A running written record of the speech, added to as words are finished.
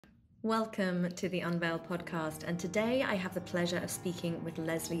Welcome to the Unveiled podcast, and today I have the pleasure of speaking with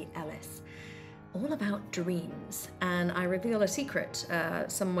Leslie Ellis, all about dreams. And I reveal a secret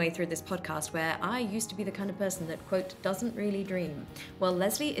some way through this podcast where I used to be the kind of person that, quote, doesn't really dream. Well,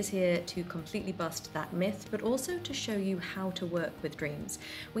 Leslie is here to completely bust that myth, but also to show you how to work with dreams.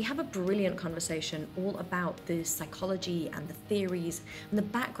 We have a brilliant conversation all about the psychology and the theories and the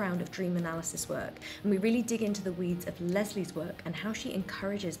background of dream analysis work. And we really dig into the weeds of Leslie's work and how she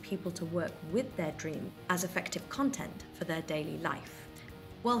encourages people to work with their dream as effective content for their daily life.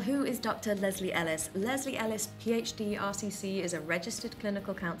 Well, who is Dr. Leslie Ellis? Leslie Ellis, PhD, RCC, is a registered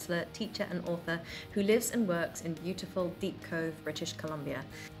clinical counsellor, teacher and author who lives and works in beautiful Deep Cove, British Columbia.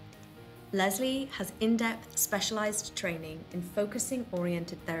 Leslie has in-depth specialized training in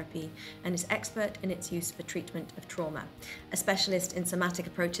focusing-oriented therapy and is expert in its use for treatment of trauma. A specialist in somatic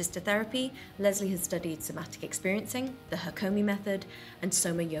approaches to therapy, Leslie has studied somatic experiencing, the Hakomi method, and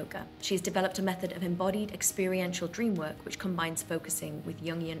soma yoga. She has developed a method of embodied experiential dreamwork which combines focusing with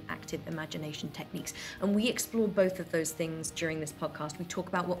Jungian active imagination techniques. And we explore both of those things during this podcast. We talk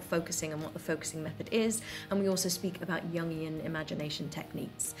about what focusing and what the focusing method is, and we also speak about Jungian imagination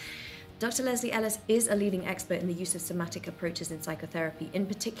techniques. Dr. Leslie Ellis is a leading expert in the use of somatic approaches in psychotherapy, in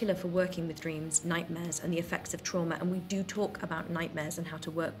particular for working with dreams, nightmares, and the effects of trauma, and we do talk about nightmares and how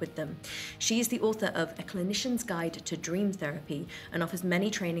to work with them. She is the author of A Clinician's Guide to Dream Therapy and offers many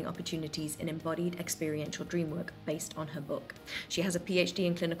training opportunities in embodied experiential dreamwork based on her book. She has a PhD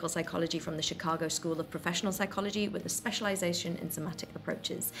in clinical psychology from the Chicago School of Professional Psychology with a specialization in somatic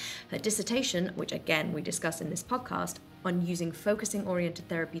approaches. Her dissertation, which again we discuss in this podcast, on using focusing-oriented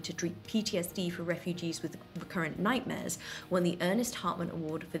therapy to treat PTSD for refugees with recurrent nightmares, won the Ernest Hartmann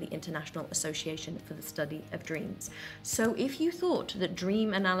Award for the International Association for the Study of Dreams. So if you thought that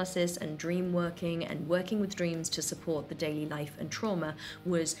dream analysis and dream working and working with dreams to support the daily life and trauma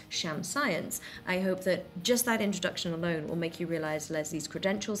was sham science, I hope that just that introduction alone will make you realize Leslie's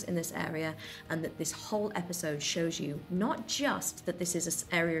credentials in this area, and that this whole episode shows you not just that this is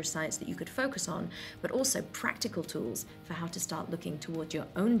an area of science that you could focus on, but also practical tools for how to start looking towards your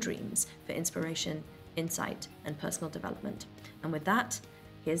own dreams for inspiration, insight, and personal development. And with that,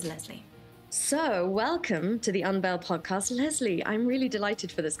 here's Leslie. So, welcome to the Unveiled podcast. Leslie, I'm really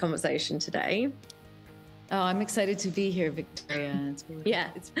delighted for this conversation today. Oh, I'm excited to be here, Victoria. It's really,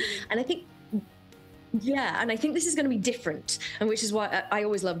 and I think I think this is going to be different, and which is why I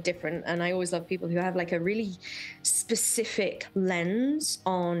always love different, and I always love people who have like a really specific lens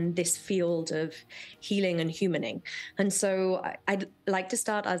on this field of healing and humaning. And so I'd like to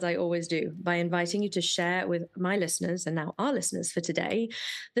start, as I always do, by inviting you to share with my listeners, and now our listeners for today,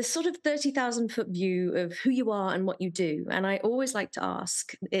 this sort of 30,000 foot view of who you are and what you do. And I always like to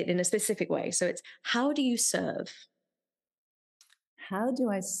ask it in a specific way. So it's, how do you serve? How do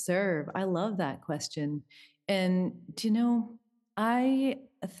I serve? I love that question. And, I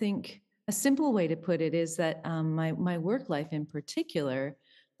think a simple way to put it is that my work life in particular,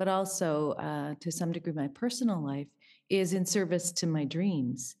 but also to some degree my personal life, is in service to my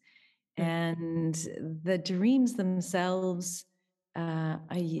dreams. And the dreams themselves,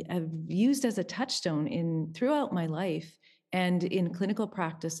 I've used as a touchstone throughout my life and in clinical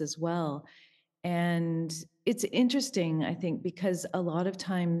practice as well. And it's interesting, I think, because a lot of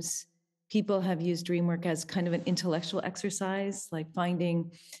times people have used dream work as kind of an intellectual exercise, like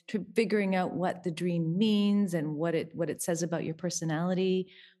figuring out what the dream means and what it says about your personality.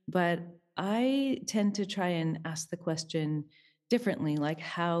 But I tend to try and ask the question differently, like,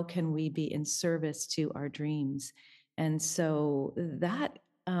 how can we be in service to our dreams? And so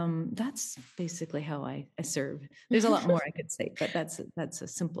that's basically how I serve. There's a lot more I could say, but that's a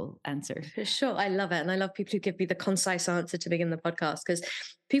simple answer. Sure. I love it. And I love people who give me the concise answer to begin the podcast, because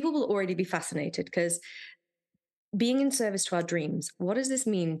people will already be fascinated, because being in service to our dreams, what does this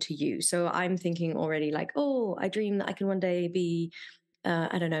mean to you? So I'm thinking already like, oh, I dream that I can one day be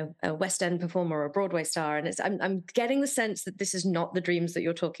a West End performer or a Broadway star. And I'm getting the sense that this is not the dreams that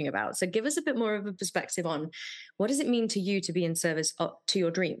you're talking about. So give us a bit more of a perspective on, what does it mean to you to be in service to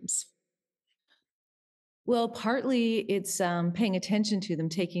your dreams? Well, partly it's paying attention to them,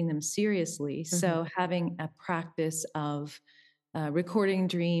 taking them seriously. Mm-hmm. So having a practice of recording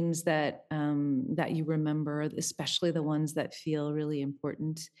dreams that you remember, especially the ones that feel really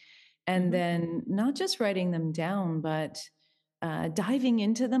important. And then not just writing them down, but diving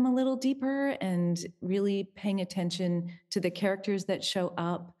into them a little deeper and really paying attention to the characters that show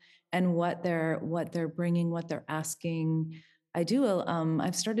up and what they're bringing, what they're asking.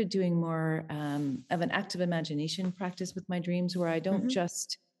 I've started doing more of an active imagination practice with my dreams, where I don't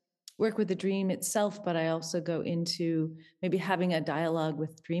just work with the dream itself, but I also go into maybe having a dialogue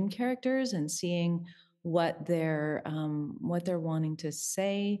with dream characters and seeing what they're wanting to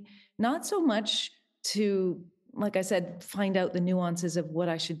say. Not so much to, like I said, find out the nuances of what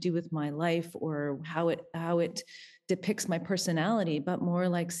I should do with my life or how it depicts my personality, but more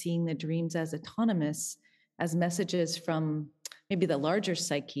like seeing the dreams as autonomous, as messages from maybe the larger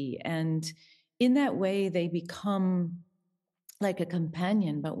psyche. And in that way, they become like a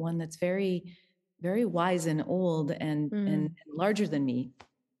companion, but one that's very, very wise and old and Mm. larger than me.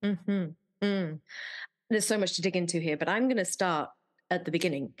 Hmm. Mm. There's so much to dig into here, but I'm going to start at the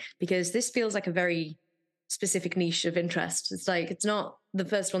beginning because this feels like a very specific niche of interest. It's like, it's not the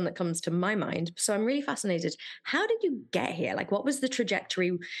first one that comes to my mind. So I'm really fascinated. How did you get here? Like, what was the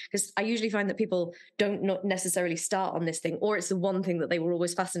trajectory? Because I usually find that people don't not necessarily start on this thing, or it's the one thing that they were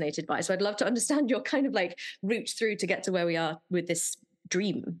always fascinated by. So I'd love to understand your kind of like route through to get to where we are with this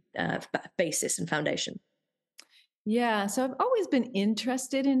dream basis and foundation. Yeah, so I've always been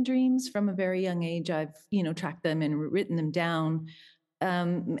interested in dreams from a very young age. I've, tracked them and written them down.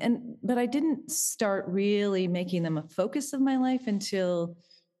 But I didn't start really making them a focus of my life until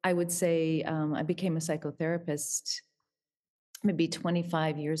I would say I became a psychotherapist maybe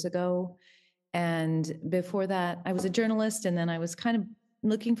 25 years ago. And before that, I was a journalist, and then I was kind of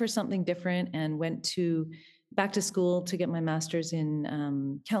looking for something different and went to back to school to get my master's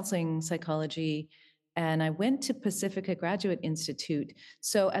in counseling psychology. And I went to Pacifica Graduate Institute.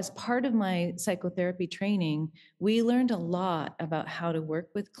 So, as part of my psychotherapy training, we learned a lot about how to work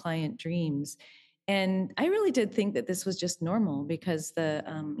with client dreams. And I really did think that this was just normal because the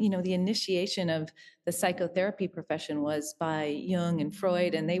initiation of the psychotherapy profession was by Jung and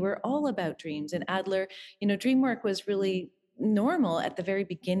Freud, and they were all about dreams. And Adler, dream work was really normal at the very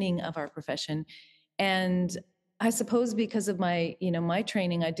beginning of our profession. And I suppose because of my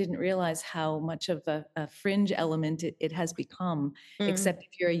training, I didn't realize how much of a fringe element it has become, Mm. except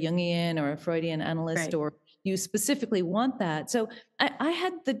if you're a Jungian or a Freudian analyst Right. or you specifically want that. So I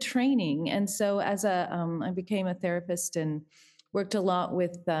had the training, and so I became a therapist and worked a lot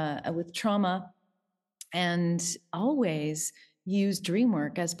with trauma, and always used dream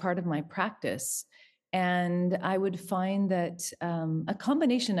work as part of my practice. And I would find that a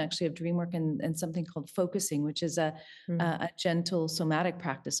combination actually of dream work and something called focusing, which is Mm. a gentle somatic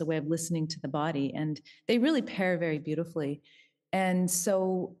practice, a way of listening to the body. And they really pair very beautifully. And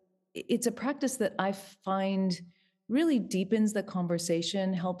so it's a practice that I find really deepens the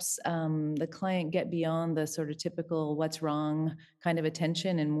conversation, helps the client get beyond the sort of typical what's wrong kind of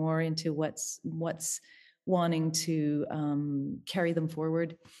attention and more into what's wanting to carry them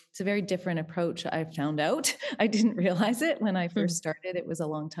forward. It's a very different approach. I found out. I didn't realize it when I first Mm. started. It was a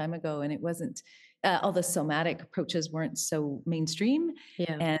long time ago, and it wasn't. All the somatic approaches weren't so mainstream,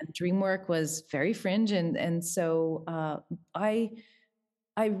 Yeah. and dream work was very fringe. And so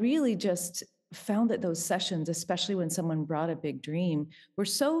I really just found that those sessions, especially when someone brought a big dream, were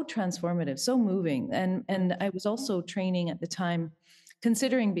so transformative, so moving. And I was also training at the time,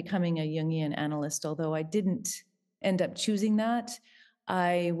 considering becoming a Jungian analyst, although I didn't end up choosing that.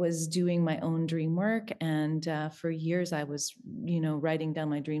 I was doing my own dream work, and for years I was, writing down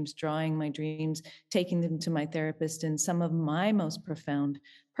my dreams, drawing my dreams, taking them to my therapist. And some of my most profound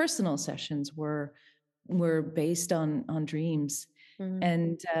personal sessions were based on dreams. Mm.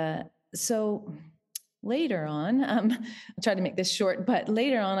 And so later on, I'll try to make this short, but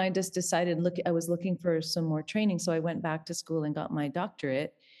later on, I just decided, I was looking for some more training. So I went back to school and got my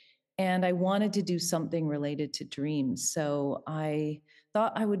doctorate. And I wanted to do something related to dreams. So I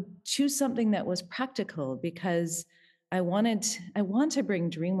thought I would choose something that was practical because I want to bring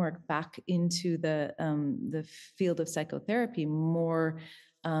dream work back into the field of psychotherapy more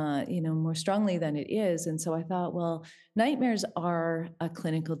more strongly than it is. And so I thought, well, nightmares are a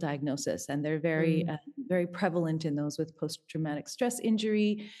clinical diagnosis, and they're Mm. very prevalent in those with post-traumatic stress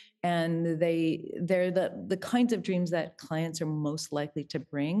injury, and they're the kinds of dreams that clients are most likely to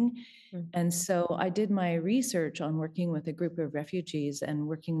bring. Mm. And so I did my research on working with a group of refugees and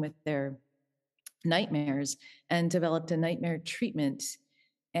working with their nightmares, and developed a nightmare treatment.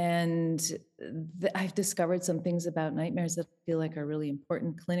 And I've discovered some things about nightmares that I feel like are really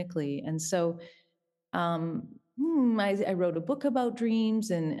important clinically. And so I wrote a book about dreams,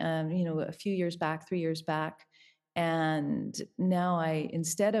 and a few years back, 3 years back. And now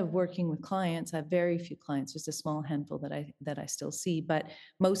instead of working with clients, I have very few clients, just a small handful that I still see, but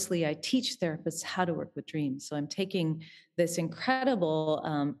mostly I teach therapists how to work with dreams. So I'm taking this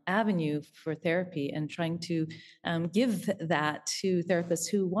incredible avenue for therapy and trying to give that to therapists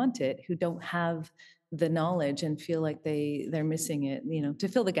who want it, who don't have the knowledge and feel like they're missing it, to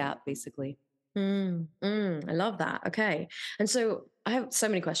fill the gap, basically. I love that. Okay. And so I have so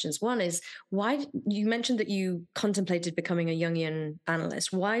many questions. One is, why you mentioned that you contemplated becoming a Jungian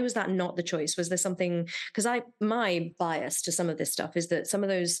analyst. Why was that not the choice? Was there something, because my bias to some of this stuff is that some of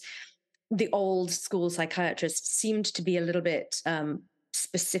those, the old school psychiatrists seemed to be a little bit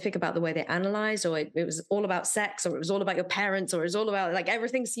specific about the way they analyzed, or it was all about sex, or it was all about your parents, or it was all about, like,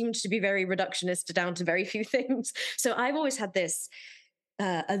 everything seemed to be very reductionist down to very few things. So I've always had this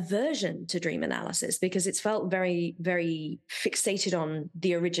aversion to dream analysis because it's felt very, very fixated on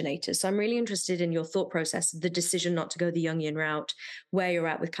the originators. So I'm really interested in your thought process, the decision not to go the Jungian route, where you're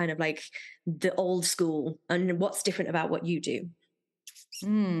at with kind of like the old school, and what's different about what you do.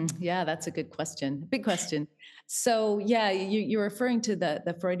 Yeah, that's a good question. Big question. So yeah, you're referring to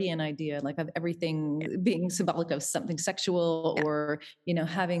the Freudian idea, like of everything being symbolic of something sexual, Yeah. or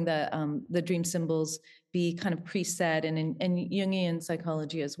having the dream symbols be kind of preset, and in Jungian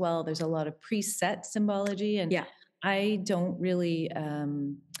psychology as well, there's a lot of preset symbology, and Yeah. I don't really.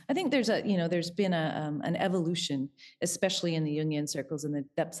 I think there's been an evolution, especially in the Jungian circles, and the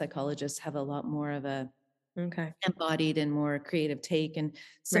depth psychologists have a lot more of a Okay. embodied and more creative take, and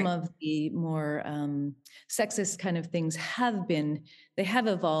some Right. of the more sexist kind of things they have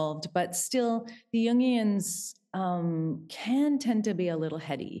evolved, but still the Jungians can tend to be a little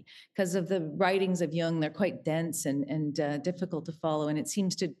heady because of the writings of Jung. They're quite dense and difficult to follow, and it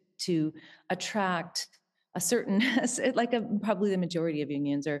seems to attract a certain probably the majority of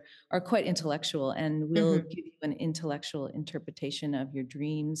Jungians are quite intellectual and will Mm-hmm. give you an intellectual interpretation of your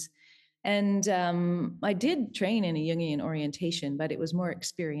dreams. And I did train in a Jungian orientation, but it was more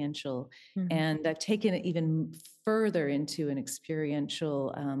experiential. Mm-hmm. And I've taken it even further into an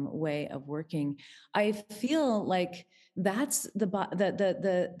experiential way of working. I feel like that's the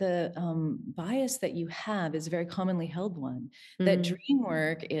bias that you have is a very commonly held one. That Mm-hmm. dream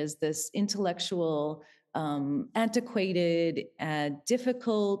work is this intellectual, antiquated,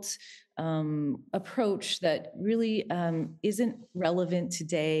 difficult approach that really isn't relevant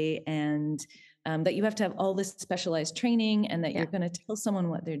today, and that you have to have all this specialized training, and that Yeah. you're going to tell someone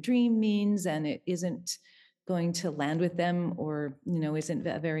what their dream means, and it isn't going to land with them, or isn't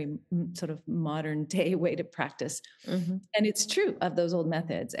a very sort of modern day way to practice. Mm-hmm. And it's true of those old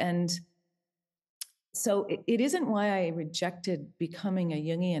methods. And so it isn't why I rejected becoming a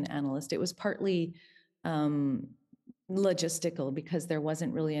Jungian analyst. It was partly um, logistical, because there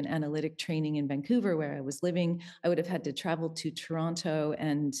wasn't really an analytic training in Vancouver where I was living. I would have had to travel to Toronto,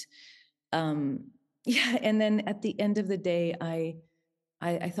 and um, yeah. And then at the end of the day,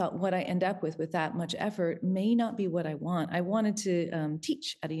 I thought what I end up with that much effort may not be what I want. I wanted to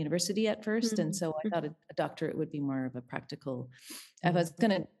teach at a university at first, and so I thought a doctorate would be more of a practical. If I was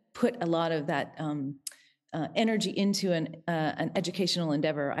going to put a lot of that energy into an educational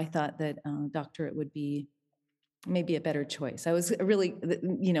endeavor, I thought that doctorate would be maybe a better choice. I was really,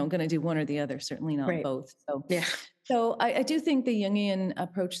 going to do one or the other, certainly not Right. both. Yeah. So I do think the Jungian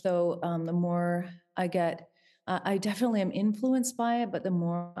approach, though, the more I get, I definitely am influenced by it, but the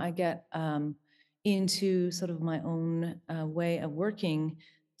more I get into sort of my own way of working,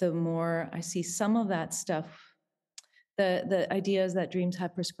 the more I see some of that stuff. The ideas that dreams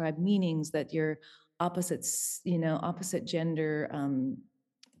have prescribed meanings, that your opposite gender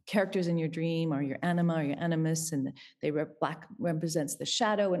characters in your dream are your anima or your animus, and black represents the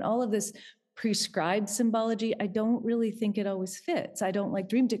shadow, and all of this prescribed symbology. I don't really think it always fits. I don't like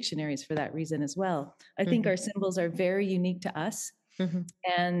dream dictionaries for that reason as well. I think Mm-hmm. our symbols are very unique to us, Mm-hmm.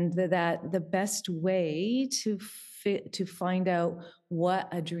 and that the best way to find out what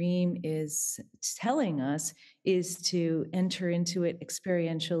a dream is telling us is to enter into it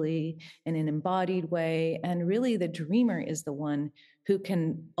experientially in an embodied way. And really, the dreamer is the one who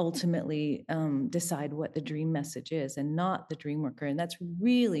can ultimately decide what the dream message is, and not the dream worker. And that's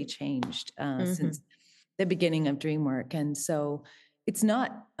really changed Mm-hmm. since the beginning of dream work. And so it's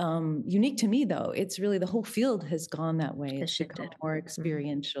not unique to me, though. It's really the whole field has gone that way. Has It's become shifted. more Mm-hmm.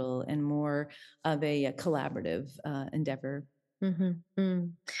 experiential and more of a collaborative endeavor. Mm-hmm.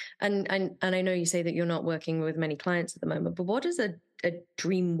 Mm. And I know you say that you're not working with many clients at the moment, but what does a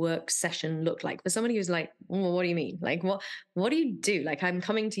dream work session look like for somebody who's like, well, what do you mean? Like, what do you do? Like, I'm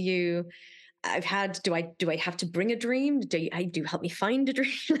coming to you. Do I have to bring a dream? Do you help me find a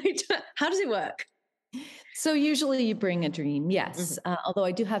dream? Like, how does it work? So usually you bring a dream, Mm-hmm. yes. Although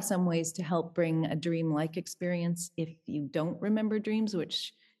I do have some ways to help bring a dream-like experience if you don't remember dreams,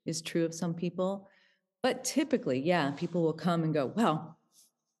 which is true of some people. But typically, yeah, people will come and go, well,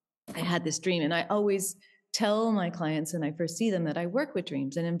 I had this dream. And I always tell my clients when I first see them that I work with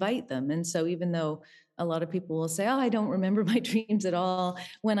dreams and invite them. And so even though a lot of people will say, "Oh, I don't remember my dreams at all,"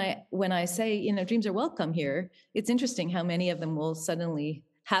 when I say, dreams are welcome here, it's interesting how many of them will suddenly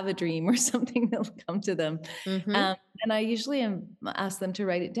have a dream or something that'll come to them. Mm-hmm. Um, and I usually ask them to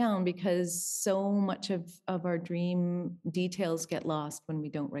write it down, because so much of our dream details get lost when we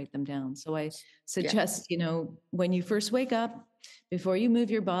don't write them down. So I Yeah. suggest, when you first wake up, before you move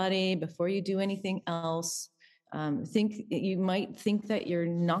your body, before you do anything else, you might think that you're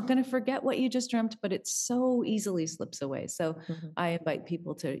not going to forget what you just dreamt, but it so easily slips away. So Mm-hmm. I invite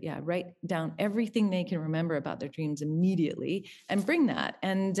people to, write down everything they can remember about their dreams immediately and bring that.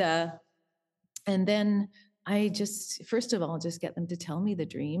 And then I just, first of all, just get them to tell me the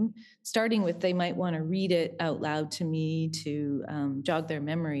dream, starting with they might want to read it out loud to me to jog their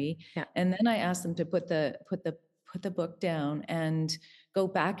memory. Yeah. And then I ask them to put the book down and go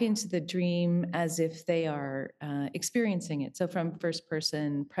back into the dream as if they are experiencing it. So from first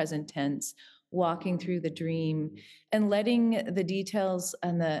person, present tense, walking through the dream and letting the details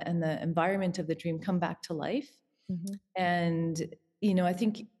and the environment of the dream come back to life. Mm-hmm. And, I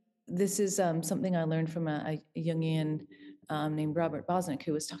think this is something I learned from a Jungian named Robert Bosnick,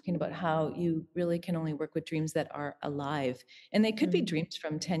 who was talking about how you really can only work with dreams that are alive. And they could be dreams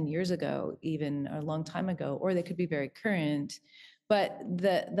from 10 years ago, even a long time ago, or they could be very current. But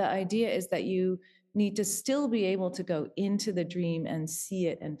the idea is that you need to still be able to go into the dream and see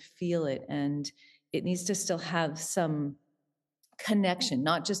it and feel it. And it needs to still have some connection,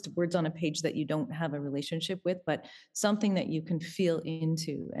 not just words on a page that you don't have a relationship with, but something that you can feel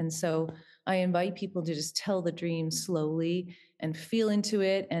into. And so I invite people to just tell the dream slowly and feel into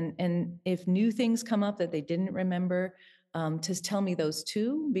it. And if new things come up that they didn't remember, to tell me those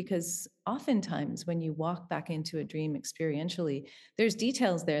too, because oftentimes when you walk back into a dream experientially, there's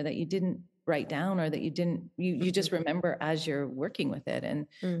details there that you didn't write down, or that you just remember as you're working with it.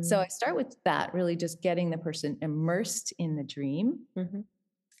 And so I start with that, really just getting the person immersed in the dream. Mm-hmm.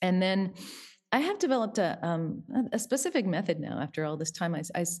 And then I have developed a specific method now after all this time.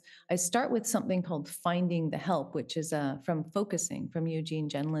 I start with something called finding the help, which is from focusing, from Eugene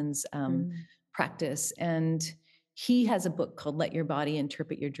Genlin's practice. And he has a book called Let Your Body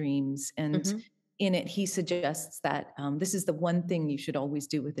Interpret Your Dreams. And in it, he suggests that this is the one thing you should always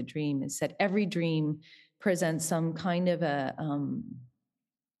do with a dream, is that every dream presents some kind of an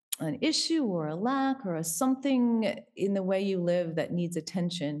issue or a lack or a something in the way you live that needs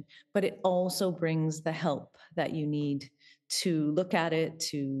attention, but it also brings the help that you need to look at it,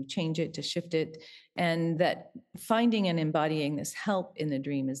 to change it, to shift it. And that finding and embodying this help in the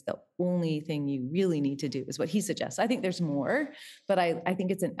dream is the only thing you really need to do, is what he suggests. I think there's more, but I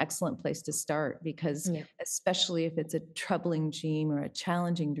think it's an excellent place to start, because especially if it's a troubling dream or a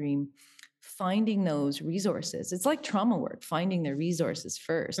challenging dream, finding those resources, it's like trauma work. Finding the resources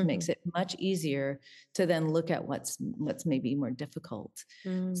first makes it much easier to then look at what's maybe more difficult.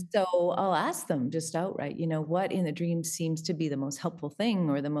 So I'll ask them just outright, what in the dream seems to be the most helpful thing,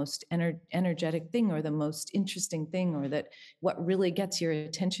 or the most energetic thing, or the most interesting thing, or that what really gets your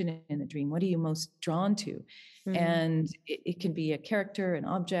attention in the dream. What are you most drawn to? And it can be a character, an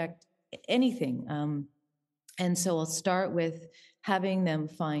object, anything. And so I'll start with having them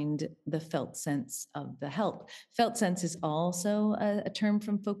find the felt sense of the help. Felt sense is also a term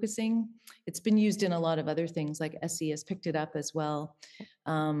from focusing. It's been used in a lot of other things, like SE has picked it up as well.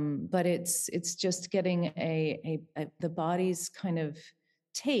 But it's just getting the body's kind of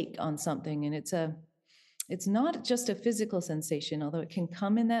take on something. And it's not just a physical sensation, although it can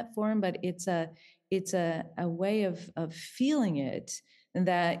come in that form, but it's a way of feeling it, and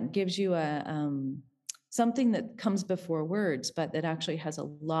that gives you something that comes before words, but that actually has a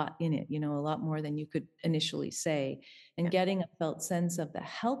lot in it, a lot more than you could initially say. And getting a felt sense of the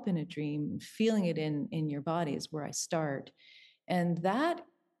help in a dream, feeling it in your body, is where I start. And that,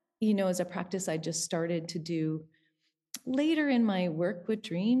 is a practice I just started to do later in my work with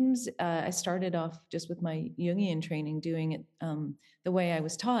dreams. I started off just with my Jungian training, doing it the way I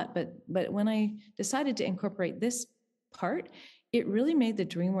was taught. But when I decided to incorporate this part, it really made the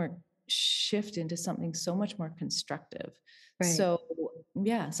dream work shift into something so much more constructive. So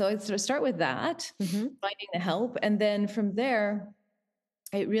I start with that, finding the help. And then from there,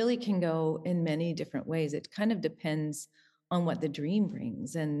 it really can go in many different ways. It kind of depends on what the dream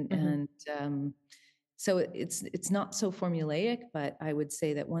brings. And so it's not so formulaic, but I would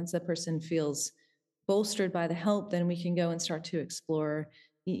say that once a person feels bolstered by the help, then we can go and start to explore,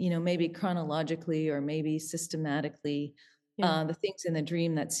 maybe chronologically or maybe systematically, the things in the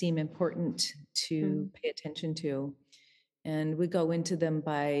dream that seem important to pay attention to. And we go into them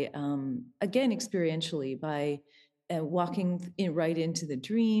by, again, experientially, by walking right into the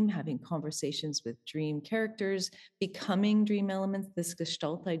dream, having conversations with dream characters, becoming dream elements, this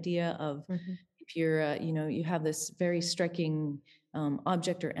Gestalt idea of Mm-hmm. if you're, you have this very striking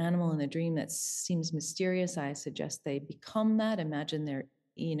object or animal in the dream that seems mysterious, I suggest they become that. Imagine they're,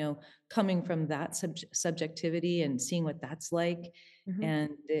 coming from that subjectivity and seeing what that's like. Mm-hmm.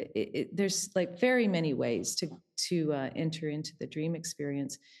 And there's like very many ways to enter into the dream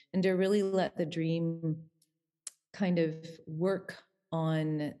experience and to really let the dream kind of work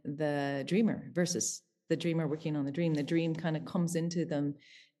on the dreamer versus the dreamer working on the dream. The dream kind of comes into them.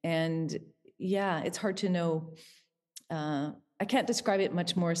 And yeah, it's hard to know. I can't describe it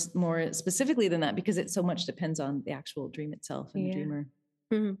much more specifically than that because it so much depends on the actual dream itself and the dreamer.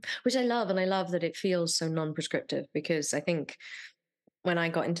 Mm-hmm. Which I love. And I love that it feels so non-prescriptive, because I think when I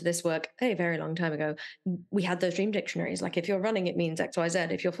got into this work a very long time ago, we had those dream dictionaries. Like, if you're running, it means X, Y, Z.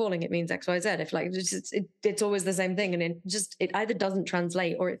 If you're falling, it means X, Y, Z. If like, it's always the same thing. And it either doesn't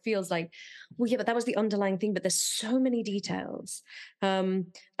translate, or it feels like, well, yeah, but that was the underlying thing, but there's so many details.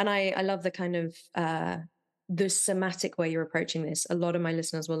 And I love the kind of, the somatic way you're approaching this. A lot of my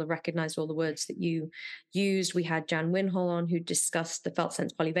listeners will have recognized all the words that you used. We had Jan Winhall on, who discussed the felt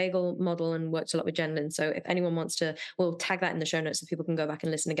sense polyvagal model and works a lot with Jen Lin. So if anyone wants to, we'll tag that in the show notes so people can go back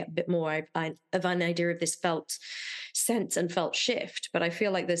and listen and get a bit more of an idea of this felt sense and felt shift. But I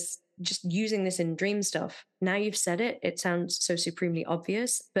feel like this, just using this in dream stuff, now you've said it, it sounds so supremely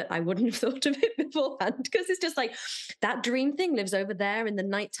obvious, but I wouldn't have thought of it beforehand, because it's just like that dream thing lives over there in the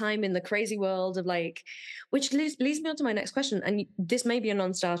nighttime, in the crazy world of like, which leads me on to my next question. And this may be a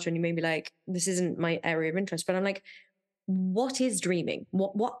non-starter and you may be like, this isn't my area of interest, but I'm like, what is dreaming?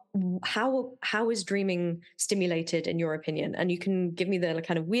 How is dreaming stimulated in your opinion? And you can give me the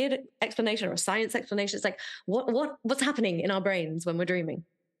kind of weird explanation or a science explanation. It's like, what's happening in our brains when we're dreaming?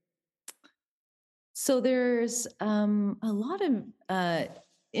 So there's a lot of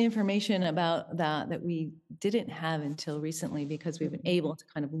information about that we didn't have until recently, because we've been able to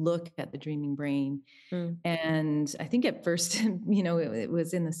kind of look at the dreaming brain. Mm. And I think at first, it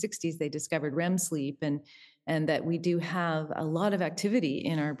was in the 60s they discovered REM sleep, and that we do have a lot of activity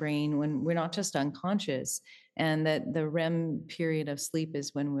in our brain when we're not just unconscious, and that the REM period of sleep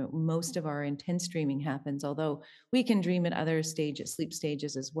is when most of our intense dreaming happens, although we can dream at other sleep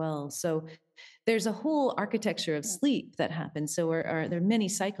stages as well. So there's a whole architecture of sleep that happens. So there are many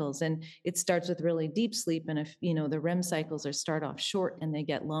cycles, and it starts with really deep sleep. And if, the REM cycles start off short and they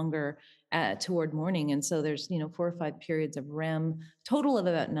get longer toward morning. And so there's, 4 or 5 periods of REM, total of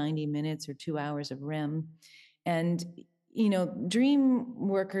about 90 minutes or 2 hours of REM. And, dream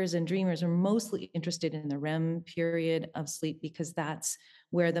workers and dreamers are mostly interested in the REM period of sleep, because that's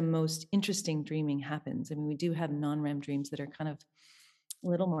where the most interesting dreaming happens. I mean, we do have non-REM dreams that are kind of a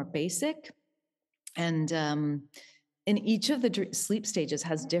little more basic. And each of the sleep stages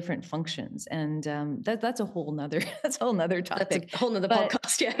has different functions, and that's a whole nother topic. That's a whole nother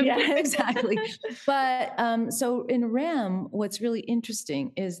podcast. Yeah, exactly. But so in REM, what's really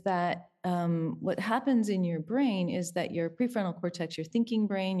interesting is that what happens in your brain is that your prefrontal cortex, your thinking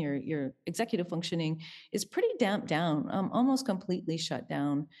brain, your executive functioning is pretty damped down, almost completely shut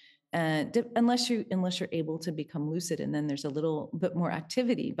down. Unless you're able to become lucid, and then there's a little bit more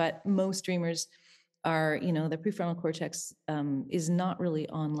activity. But most dreamers are, the prefrontal cortex is not really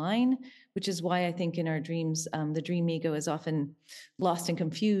online, which is why I think in our dreams, the dream ego is often lost and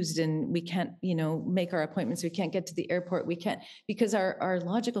confused, and we can't, make our appointments. We can't get to the airport. We can't, because our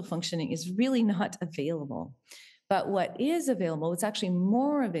logical functioning is really not available. But what is available, what's actually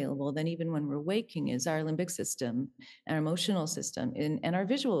more available than even when we're waking, is our limbic system, our emotional system, and our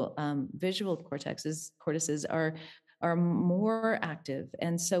visual cortices are more active.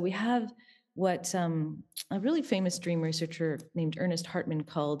 And so we have what a really famous dream researcher named Ernest Hartmann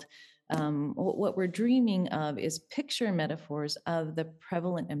called what we're dreaming of is picture metaphors of the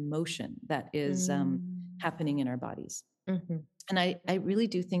prevalent emotion that is happening in our bodies. Mm-hmm. And I really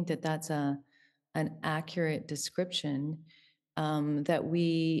do think that that's an accurate description, that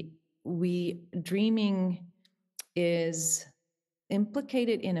we dreaming is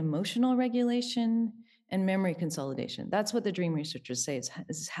implicated in emotional regulation and memory consolidation. That's what the dream researchers say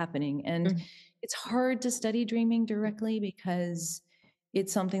is happening. And it's hard to study dreaming directly, because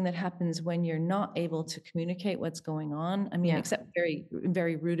it's something that happens when you're not able to communicate what's going on. I mean, except very,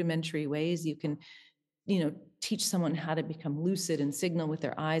 very rudimentary ways. You can, teach someone how to become lucid and signal with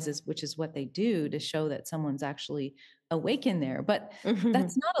their eyes, which is what they do to show that someone's actually awake in there. But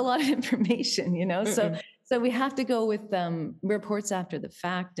that's not a lot of information, So we have to go with reports after the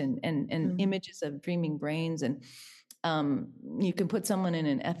fact and images of dreaming brains. And you can put someone in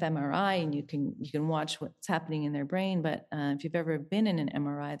an fMRI and you can watch what's happening in their brain. But if you've ever been in an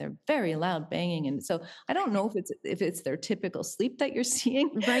MRI, they're very loud banging, and so I don't know if it's their typical sleep that you're seeing.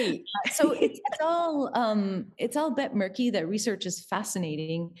 Right. So it's all a bit murky. The research is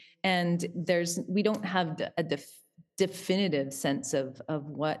fascinating, and we don't have a definitive sense of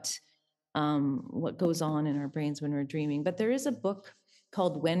what goes on in our brains when we're dreaming. But there is a book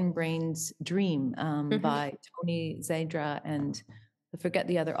called When Brains Dream by Tony Zadra, and I forget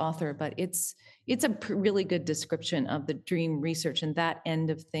the other author, but it's a really good description of the dream research and that end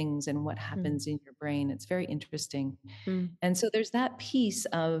of things and what happens in your brain. It's very interesting. And so there's that piece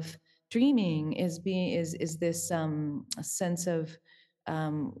of dreaming is this a sense of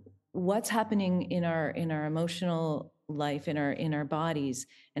what's happening in our emotional life, in our bodies,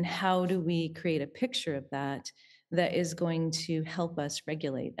 and how do we create a picture of that is going to help us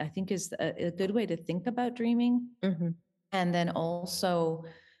regulate, I think is a good way to think about dreaming. And then also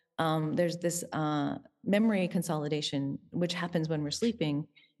there's this memory consolidation, which happens when we're sleeping.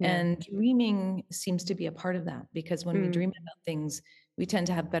 And dreaming seems to be a part of that, because when we dream about things, we tend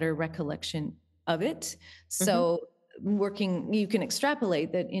to have better recollection of it. So you can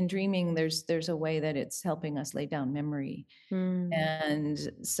extrapolate that in dreaming, there's a way that it's helping us lay down memory. And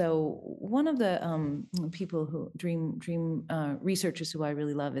so one of the people who dream researchers who I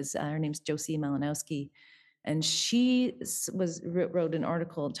really love is her name's Josie Malinowski, and she wrote an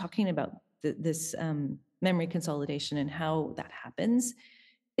article talking about this memory consolidation and how that happens.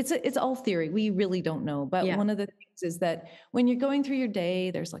 It's all theory. We really don't know. But one of the things is that when you're going through your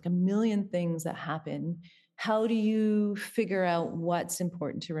day, there's like a million things that happen. How do you figure out what's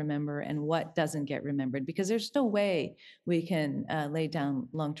important to remember and what doesn't get remembered? Because there's no way we can lay down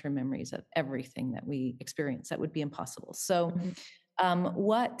long-term memories of everything that we experience. That would be impossible. So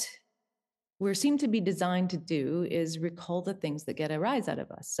what we seem to be designed to do is recall the things that get a rise out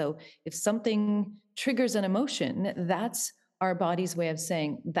of us. So if something triggers an emotion, that's our body's way of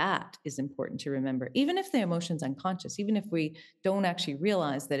saying that is important to remember, even if the emotion's unconscious, even if we don't actually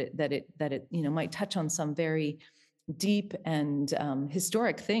realize that it might touch on some very deep and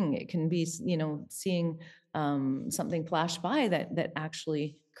historic thing. It can be seeing something flash by that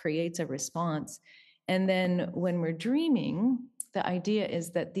actually creates a response. And then when we're dreaming, the idea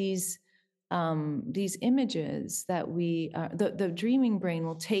is that these images that the dreaming brain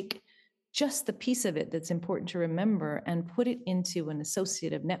will take just the piece of it that's important to remember and put it into an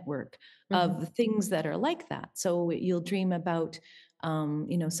associative network of things that are like that. So you'll dream about,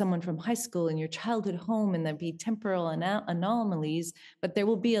 someone from high school in your childhood home, and there'll be temporal anomalies, but there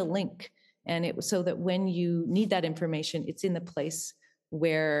will be a link. And so that when you need that information, it's in the place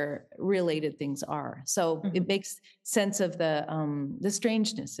where related things are. So it makes sense of the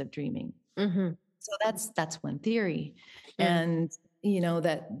strangeness of dreaming. So that's one theory. And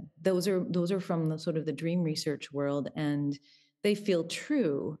that those are from the sort of the dream research world, and they feel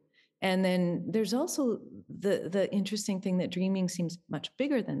true. And then there's also the interesting thing that dreaming seems much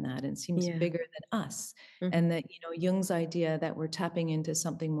bigger than that, and seems bigger than us. And that Jung's idea that we're tapping into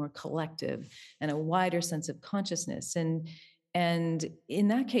something more collective and a wider sense of consciousness. And in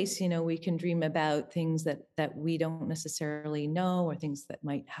that case, we can dream about things that we don't necessarily know, or things that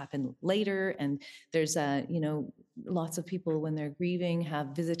might happen later. And there's lots of people, when they're grieving, have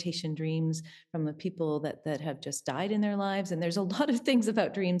visitation dreams from the people that have just died in their lives. And there's a lot of things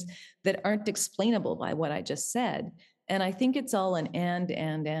about dreams that aren't explainable by what I just said. And I think it's all an and.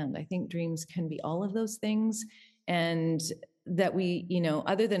 I think dreams can be all of those things. And that we,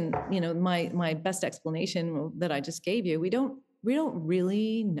 other than, my best explanation that I just gave you, we don't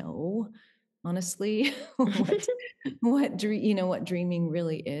really know, honestly, what dreaming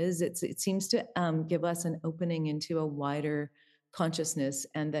really is. It seems to give us an opening into a wider consciousness,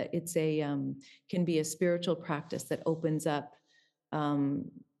 and that it's can be a spiritual practice that opens up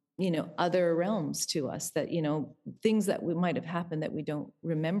other realms to us, that things that might have happened that we don't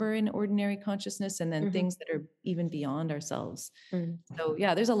remember in ordinary consciousness, and then things that are even beyond ourselves. So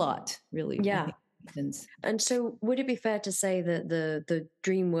there's a lot, really. I think happens. And so would it be fair to say that the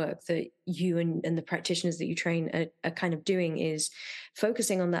dream work that you and the practitioners that you train are kind of doing is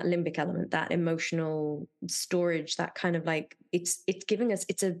focusing on that limbic element, that emotional storage, that kind of like it's giving us,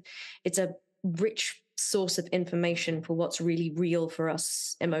 it's a rich source of information for what's really real for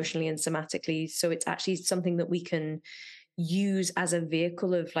us emotionally and somatically. So it's actually something that we can use as a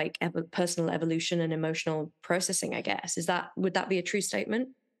vehicle of like personal evolution and emotional processing, I guess. Would that be a true statement?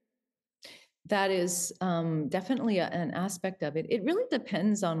 That is definitely an aspect of it. It really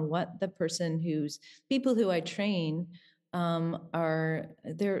depends on what the people who I train are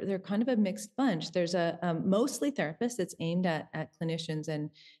they're kind of a mixed bunch. There's a mostly therapists. It's aimed at clinicians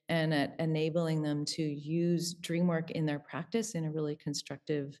and at enabling them to use dream work in their practice in a really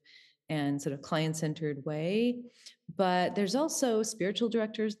constructive and sort of client-centered way. But there's also spiritual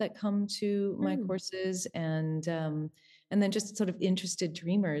directors that come to my Mm. courses, and then just sort of interested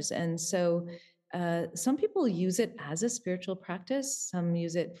dreamers. And so some people use it as a spiritual practice. Some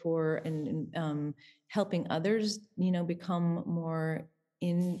use it for helping others, become more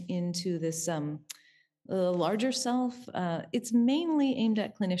into this larger self. It's mainly aimed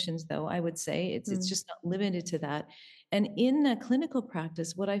at clinicians, though. I would say it's Mm. just not limited to that. And in a clinical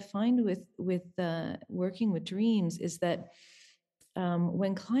practice, what I find with working with dreams is that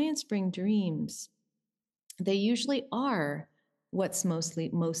when clients bring dreams, they usually are what's most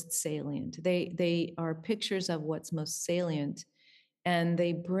salient. They are pictures of what's most salient, and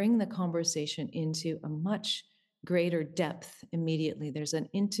they bring the conversation into a much greater depth immediately. There's an Right.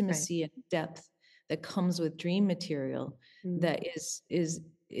 intimacy and depth that comes with dream material Mm. that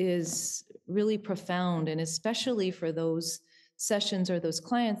is really profound, and especially for those sessions or those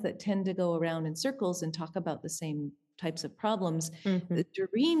clients that tend to go around in circles and talk about the same types of problems. Mm-hmm. The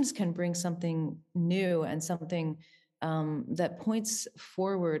dreams can bring something new and something that points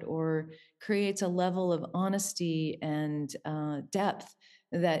forward or creates a level of honesty and depth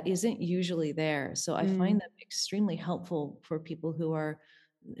that isn't usually there. So I find Mm. them extremely helpful for people who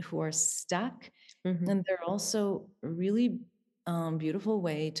are stuck, Mm-hmm. and they're also a really beautiful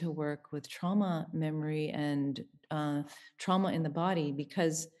way to work with trauma memory and trauma in the body,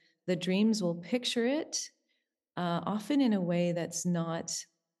 because the dreams will picture it often in a way that's not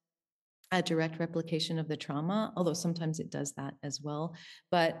a direct replication of the trauma, although sometimes it does that as well.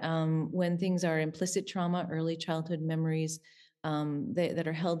 But when things are implicit trauma, early childhood memories that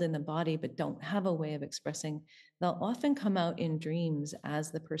are held in the body but don't have a way of expressing, they'll often come out in dreams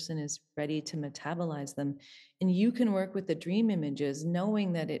as the person is ready to metabolize them. And you can work with the dream images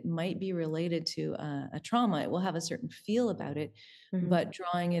knowing that it might be related to a trauma. It will have a certain feel about it, Mm-hmm. but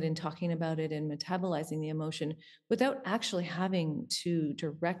drawing it and talking about it and metabolizing the emotion without actually having to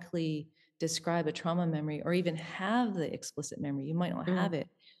directly describe a trauma memory or even have the explicit memory. You might not Mm. have it.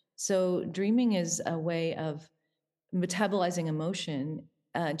 So dreaming is a way of metabolizing emotion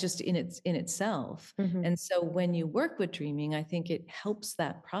just in itself. Mm-hmm. And so when you work with dreaming, I think it helps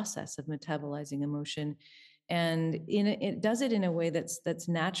that process of metabolizing emotion, and it does it in a way that's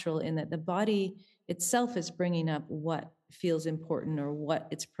natural, in that the body itself is bringing up what feels important or what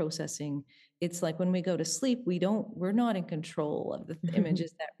it's processing. It's like when we go to sleep, we're not in control of the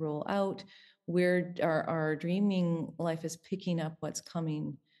images that roll out. Our dreaming life is picking up what's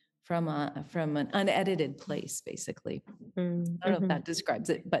coming from an unedited place, basically. I don't know if Mm-hmm. that describes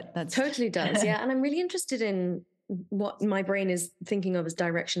it, but that's Totally does. Yeah. And I'm really interested in what my brain is thinking of as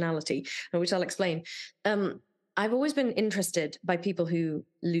directionality, which I'll explain. I've always been interested by people who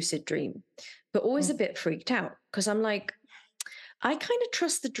lucid dream, but always a bit freaked out because I'm like, I kind of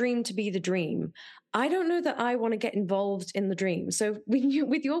trust the dream to be the dream. I don't know that I want to get involved in the dream. So with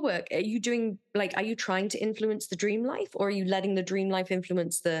your work, are you doing are you trying to influence the dream life, or are you letting the dream life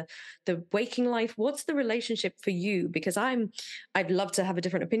influence the waking life? What's the relationship for you? Because I'd love to have a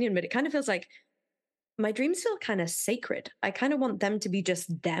different opinion, but it kind of feels like my dreams feel kind of sacred. I kind of want them to be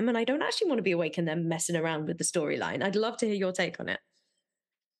just them, and I don't actually want to be awake and then messing around with the storyline. I'd love to hear your take on it.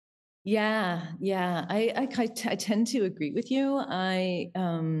 Yeah. I tend to agree with you.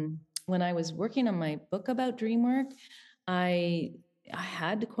 When I was working on my book about dream work, I I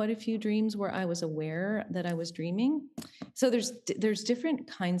had quite a few dreams where I was aware that I was dreaming. So there's different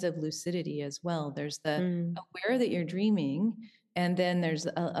kinds of lucidity as well. There's the Mm. aware that you're dreaming, and then there's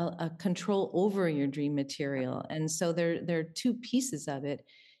a control over your dream material. And so there are two pieces of it.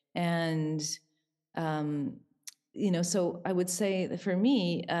 And um, so I would say that for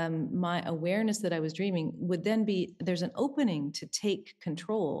me, my awareness that I was dreaming would then be, there's an opening to take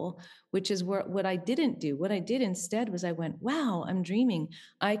control, which is what I didn't do. What I did instead was I went, wow, I'm dreaming.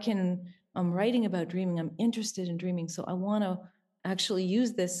 I'm writing about dreaming. I'm interested in dreaming. So I want to actually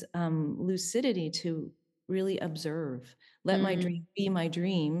use this lucidity to really observe, let my dream Mm. be my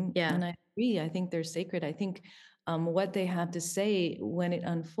dream. Yeah. And I agree. I think they're sacred. I think what they have to say when it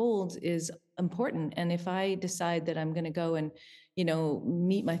unfolds is important. And if I decide that I'm going to go and,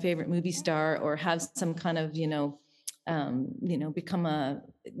 meet my favorite movie star or have some kind of, become a,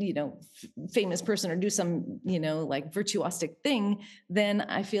 famous person or do some, like virtuosic thing, then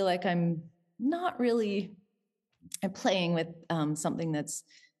I feel like I'm not really playing with something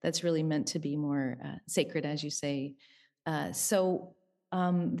that's really meant to be more sacred, as you say. So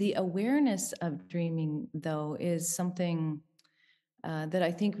The awareness of dreaming, though, is something that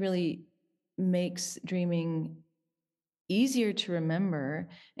I think really makes dreaming easier to remember.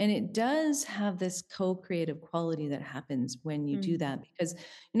 And it does have this co-creative quality that happens when you do Mm. that, because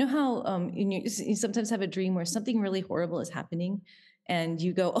you know how you sometimes have a dream where something really horrible is happening and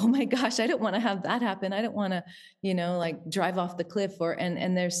you go, oh my gosh, I don't want to have that happen. I don't want to, like drive off the cliff, or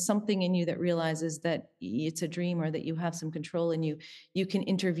and there's something in you that realizes that it's a dream, or that you have some control, and you can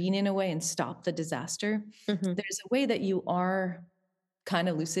intervene in a way and stop the disaster. Hmm. There's a way that you are kind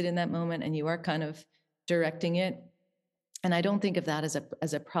of lucid in that moment, and you are kind of directing it, and I don't think of that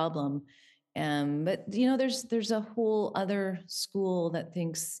as a problem. But there's a whole other school that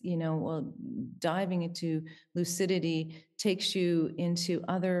thinks, well, diving into lucidity takes you into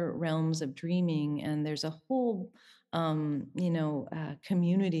other realms of dreaming, and there's a whole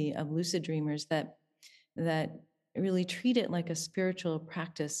community of lucid dreamers that really treat it like a spiritual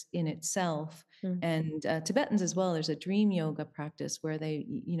practice in itself. Mm. And Tibetans as well, there's a dream yoga practice where they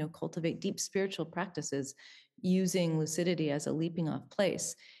cultivate deep spiritual practices using lucidity as a leaping off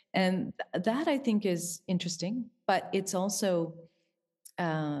place. And that I think is interesting, but it's also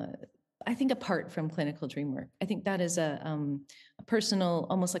uh, I think apart from clinical dream work. I think that is a personal,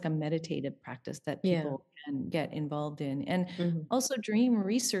 almost like a meditative practice that Yeah. people can get involved in. And Hmm. also, dream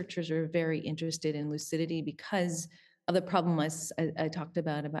researchers are very interested in lucidity because of the problem I talked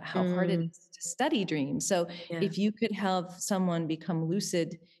about how hard it Mm. is to study dreams. So, Yeah. if you could have someone become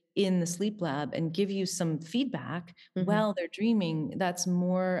lucid in the sleep lab and give you some feedback Hmm. while they're dreaming, that's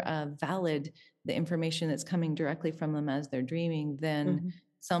more valid, the information that's coming directly from them as they're dreaming, than Hmm.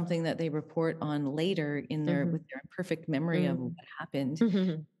 something that they report on later in their Hmm. with their imperfect memory of what Mm. happened.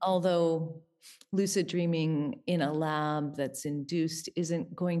 Hmm. Although lucid dreaming in a lab that's induced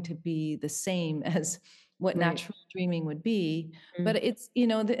isn't going to be the same as what Right. natural dreaming would be. But Mm. it's,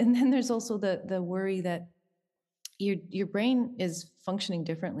 and then there's also the worry that your brain is functioning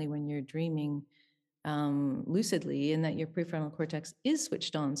differently when you're dreaming lucidly, and that your prefrontal cortex is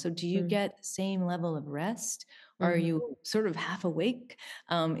switched on. So, do you Mm. get the same level of rest? Are Hmm. you sort of half awake?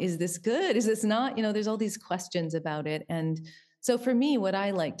 Is this good? Is this not? There's all these questions about it. And so, for me, what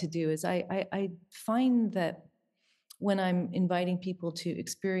I like to do is I find that when I'm inviting people to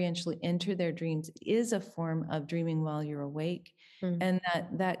experientially enter their dreams, it is a form of dreaming while you're awake. Mm. And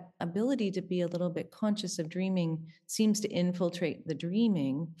that ability to be a little bit conscious of dreaming seems to infiltrate the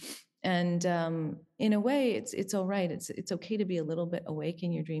dreaming. And in a way, it's all right. It's okay to be a little bit awake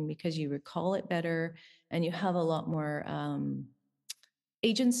in your dream, because you recall it better and you have a lot more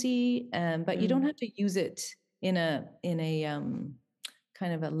agency. But you don't Mm. have to use it in a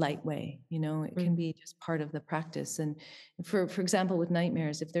kind of a light way. It can Mm. be just part of the practice. And for example, with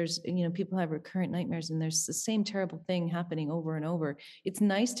nightmares, if there's, people have recurrent nightmares and there's the same terrible thing happening over and over, it's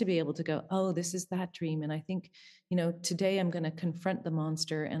nice to be able to go, oh, this is that dream, and I think, today I'm going to confront the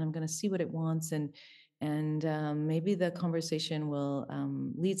monster and I'm going to see what it wants, and maybe the conversation will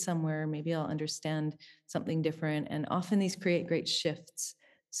lead somewhere. Maybe I'll understand something different, and often these create great shifts.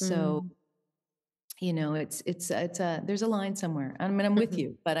 So Mm. it's there's a line somewhere. I mean, I'm with Mhm.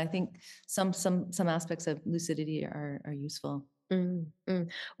 you, but I think some aspects of lucidity are useful. Mm.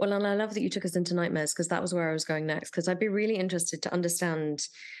 Mm. Well, and I love that you took us into nightmares, because that was where I was going next. Because I'd be really interested to understand,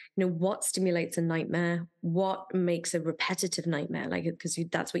 what stimulates a nightmare, what makes a repetitive nightmare, like, because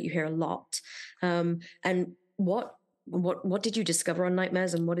that's what you hear a lot, and what did you discover on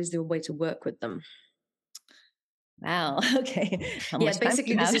nightmares, and what is your way to work with them? Wow. Okay. How Yeah, much time do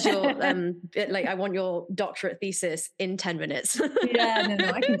basically, you this is your have? like, I want your doctorate thesis in 10 minutes. Yeah,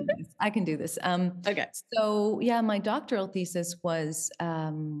 no, I can do this. I can do this. Okay. So yeah, my doctoral thesis was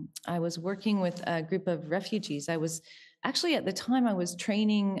I was working with a group of refugees. I was actually, at the time, I was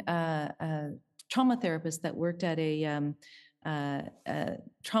training a trauma therapist that worked at a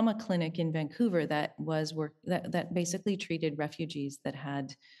trauma clinic in Vancouver that basically treated refugees that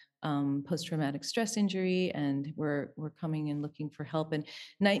had post-traumatic stress injury and were coming and looking for help. And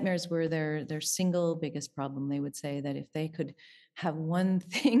nightmares were their single biggest problem. They would say that if they could have one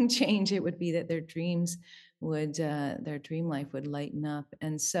thing change, it would be that their dream life would lighten up.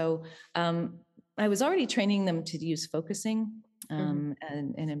 And so I was already training them to use focusing, Hmm.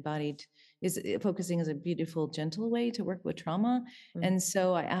 and embodied focusing is a beautiful, gentle way to work with trauma. Mm. And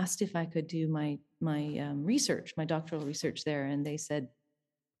so I asked if I could do my research, my doctoral research there, and they said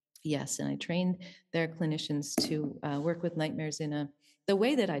yes. And I trained their clinicians to work with nightmares in the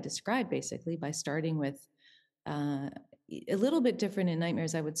way that I described, basically by starting with uh, a little bit different. In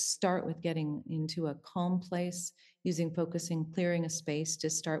nightmares, I would start with getting into a calm place, using focusing, clearing a space to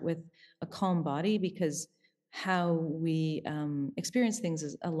start with a calm body, because how we experience things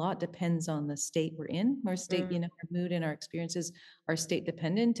is a lot depends on the state we're in. Our state, Mm. our mood and our experiences are state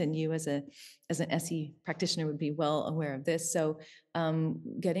dependent, and you as an SE practitioner would be well aware of this. So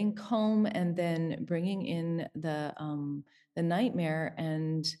getting calm and then bringing in the nightmare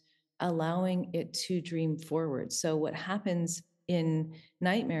and allowing it to dream forward. So what happens in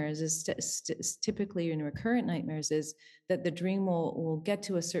nightmares is typically in recurrent nightmares is that the dream will get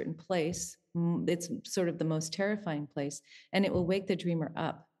to a certain place. It's sort of the most terrifying place, and it will wake the dreamer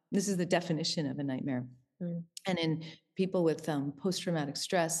up. This is the definition of a nightmare. Mm. And in people with post-traumatic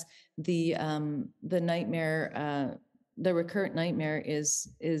stress, the nightmare, the recurrent nightmare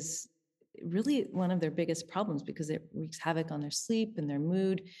is really one of their biggest problems because it wreaks havoc on their sleep and their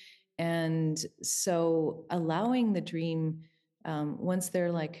mood. And so allowing the dream, once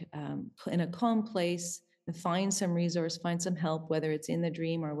they're like in a calm place, find some resource, find some help, whether it's in the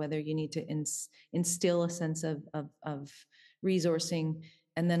dream or whether you need to instill a sense of resourcing,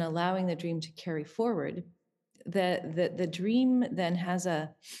 and then allowing the dream to carry forward. The dream then has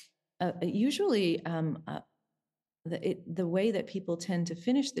usually the way that people tend to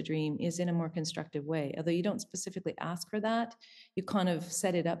finish the dream is in a more constructive way. Although you don't specifically ask for that, you kind of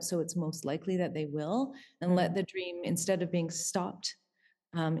set it up so it's most likely that they will, and let the dream, instead of being stopped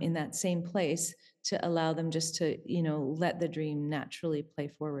in that same place, to allow them just to, let the dream naturally play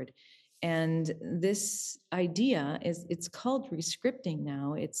forward. And this idea it's called rescripting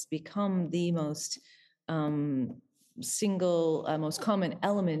now. It's become the most most common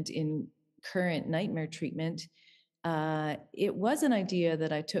element in current nightmare treatment. It was an idea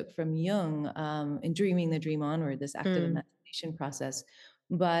that I took from Jung in Dreaming the Dream Onward, this active imagination process.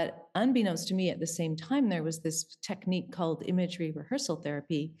 But unbeknownst to me, at the same time, there was this technique called imagery rehearsal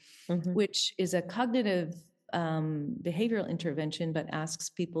therapy, which is a cognitive behavioral intervention, but asks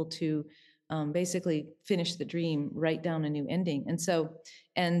people to basically finish the dream, write down a new ending.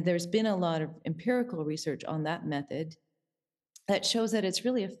 And there's been a lot of empirical research on that method that shows that it's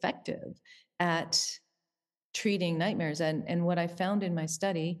really effective at treating nightmares. And what I found in my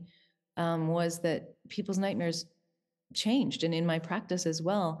study was that people's nightmares changed, and in my practice as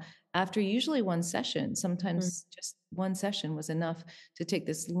well, after usually one session. Sometimes just one session was enough to take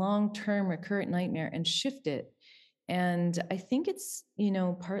this long-term recurrent nightmare and shift it. And I think it's,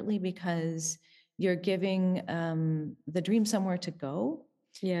 partly because you're giving the dream somewhere to go.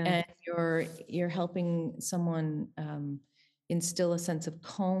 Yeah. And you're helping someone instill a sense of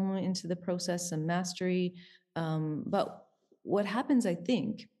calm into the process, some mastery. But what happens, I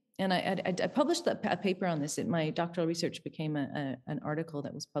think, and I published a paper on this. My doctoral research became an article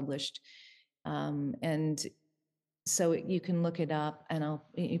that was published, and so you can look it up, and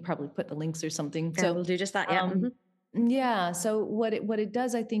you probably put the links or something. Yeah, we'll do just that. Yeah. Yeah. So what it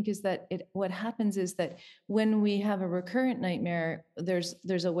does, I think, is that what happens is that when we have a recurrent nightmare,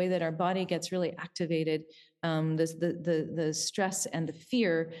 there's a way that our body gets really activated. The stress and the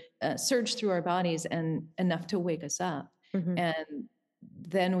fear surge through our bodies and enough to wake us up. And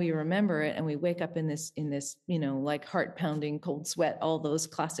then we remember it, and we wake up in this like heart pounding, cold sweat, all those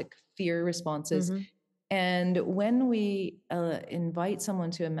classic fear responses. And when we invite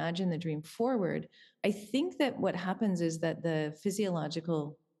someone to imagine the dream forward, I think that what happens is that the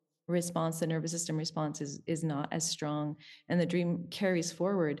physiological response, the nervous system response, is not as strong, and the dream carries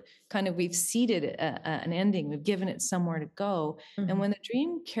forward. Kind of, we've seeded an ending, we've given it somewhere to go. And when the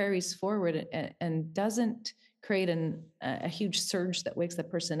dream carries forward and doesn't create a huge surge that wakes the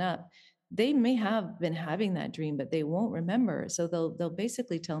person up, they may have been having that dream, but they won't remember. So they'll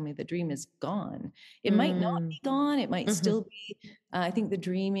basically tell me the dream is gone. It might not be gone. It might still be. I think the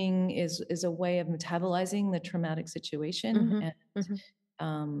dreaming is a way of metabolizing the traumatic situation,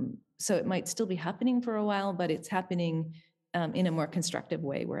 and so it might still be happening for a while, but it's happening in a more constructive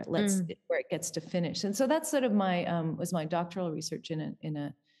way where it gets to finish. And so that's sort of was my doctoral research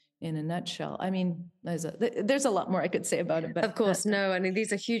in a nutshell. I mean, there's a lot more I could say about it, but of course, no. I mean,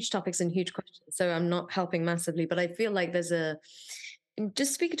 these are huge topics and huge questions, so I'm not helping massively, but I feel like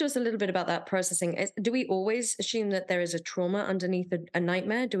just speak to us a little bit about that processing. Do we always assume that there is a trauma underneath a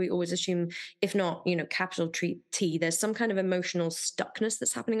nightmare? Do we always assume, if not, capital T, there's some kind of emotional stuckness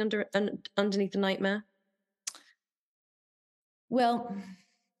that's happening underneath a nightmare? Well,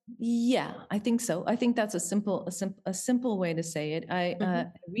 yeah, I think so. I think that's a simple way to say it. I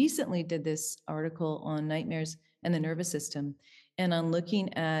recently did this article on nightmares and the nervous system, and on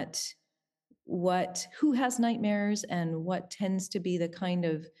looking at who has nightmares and what tends to be the kind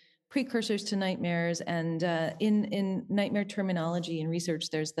of precursors to nightmares. And in nightmare terminology and research,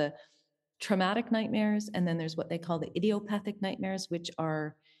 there's the traumatic nightmares, and then there's what they call the idiopathic nightmares, which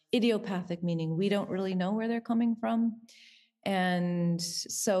are idiopathic, meaning we don't really know where they're coming from. And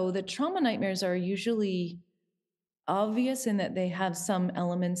so the trauma nightmares are usually obvious in that they have some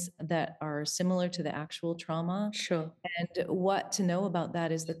elements that are similar to the actual trauma. Sure. And what to know about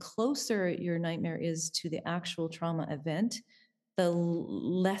that is the closer your nightmare is to the actual trauma event, the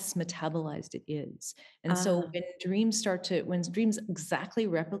less metabolized it is. And so when dreams exactly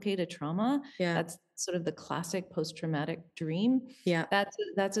replicate a trauma, Yeah. that's sort of the classic post-traumatic dream. Yeah.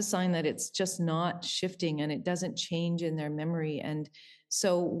 That's a sign that it's just not shifting and it doesn't change in their memory. And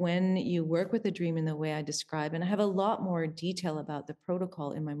so when you work with a dream in the way I describe, and I have a lot more detail about the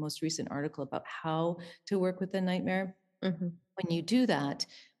protocol in my most recent article about how to work with the nightmare. Mm-hmm. When you do that,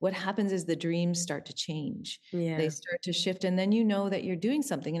 what happens is the dreams start to change. Yeah. They start to shift, and then you know that you're doing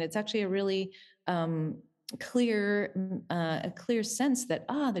something. And it's actually a really clear sense that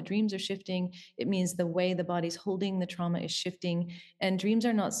the dreams are shifting. It means the way the body's holding the trauma is shifting, and dreams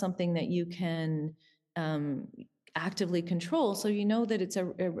are not something that you can actively control. So you know that it's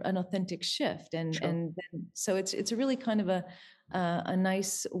an authentic shift, and Sure. and then, so it's a really kind of a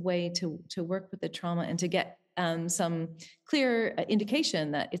nice way to work with the trauma and to get some clear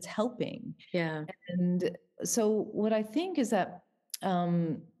indication that it's helping. Yeah. And so what I think is that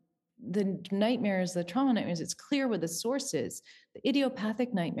the nightmares, the trauma nightmares, it's clear what the source is. The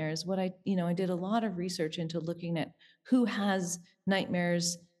idiopathic nightmares, I did a lot of research into looking at who has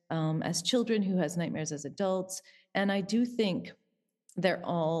nightmares as children, who has nightmares as adults. And I do think they're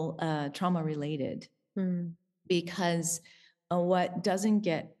all trauma related, because what doesn't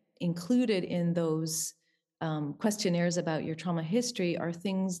get included in those questionnaires about your trauma history are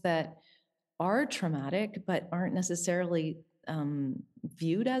things that are traumatic but aren't necessarily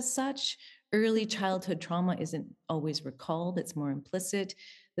viewed as such. Early childhood trauma isn't always recalled, it's more implicit.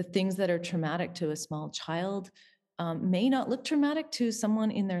 The things that are traumatic to a small child may not look traumatic to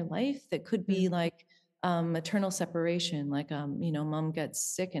someone in their life. That could be like maternal separation, like mom gets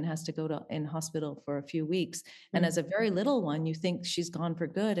sick and has to go in hospital for a few weeks, and as a very little one you think she's gone for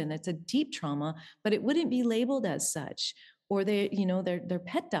good and it's a deep trauma, but it wouldn't be labeled as such. Or their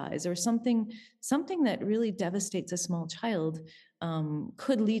pet dies, or something that really devastates a small child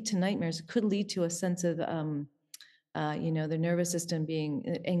could lead to nightmares, could lead to a sense of the nervous system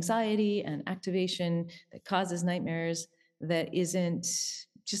being anxiety and activation that causes nightmares, that isn't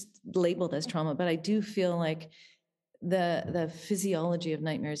just labeled as trauma. But I do feel like the physiology of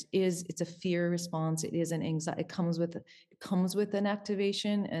nightmares it's a fear response. It is an anxiety. It comes with an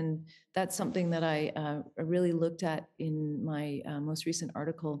activation, and that's something that I really looked at in my most recent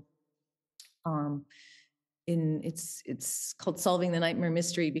article. It's called Solving the Nightmare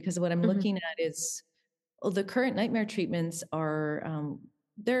Mystery, because what I'm looking at is, the current nightmare treatments are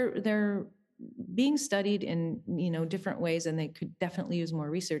they're being studied in different ways, and they could definitely use more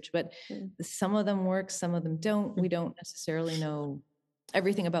research, but some of them work, some of them don't. We don't necessarily know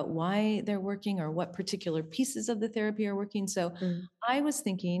everything about why they're working or what particular pieces of the therapy are working. So I was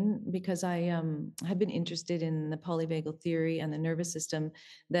thinking, because I have been interested in the polyvagal theory and the nervous system,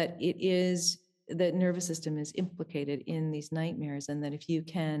 that the nervous system is implicated in these nightmares, and that if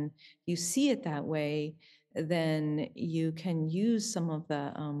you see it that way, then you can use some of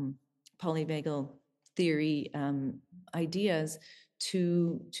the polyvagal theory ideas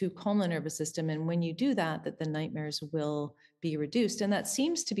to calm the nervous system. And when you do that, the nightmares will be reduced. And that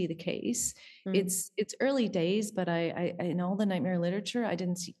seems to be the case. It's early days, but I in all the nightmare literature, I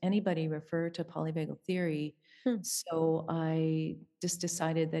didn't see anybody refer to polyvagal theory. So I just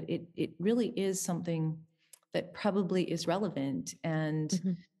decided that it really is something that probably is relevant,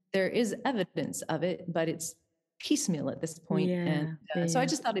 and there is evidence of it, but it's piecemeal at this point. So I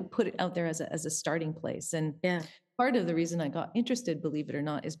just thought I'd put it out there as a starting place. And part of the reason I got interested, believe it or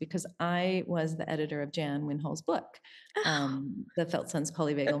not, is because I was the editor of Jan Winhall's book, the Felt Sense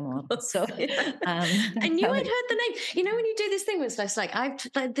Polyvagal Model. So I knew I'd heard the name. When you do this thing, it's just like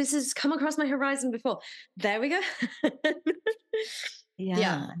this has come across my horizon before. There we go.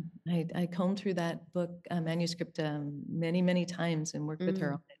 I combed through that book manuscript many, many times and worked with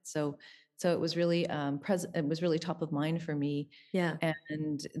her on it. So it was really it was really top of mind for me.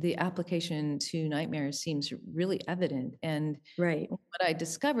 And the application to nightmares seems really evident. And what I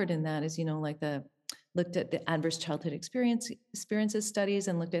discovered in that is, looked at the adverse childhood experiences studies,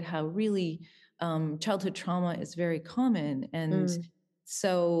 and looked at how really childhood trauma is very common. And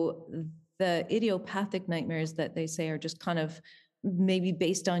so the idiopathic nightmares that they say are just kind of maybe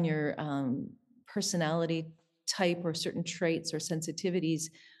based on your personality type or certain traits or sensitivities,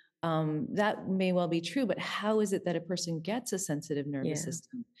 that may well be true, but how is it that a person gets a sensitive nervous Yeah.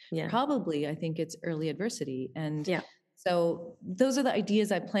 system? Yeah. Probably, I think it's early adversity. And Yeah. so those are the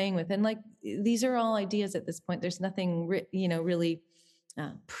ideas I'm playing with. And like, these are all ideas at this point. There's nothing, really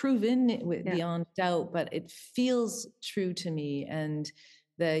proven beyond doubt, but it feels true to me. And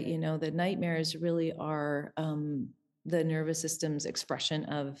the nightmares really are the nervous system's expression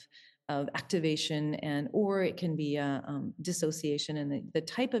of activation, or it can be dissociation. And the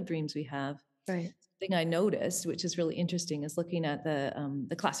type of dreams we have. Right. Thing I noticed, which is really interesting, is looking at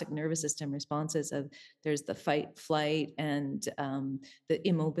the classic nervous system responses of there's the fight, flight, and the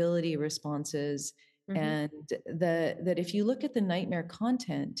immobility responses, and that if you look at the nightmare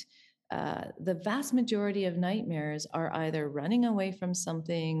content, the vast majority of nightmares are either running away from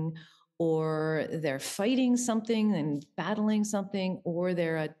something, or they're fighting something and battling something, or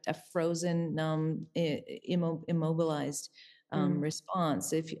they're a frozen, numb, immobilized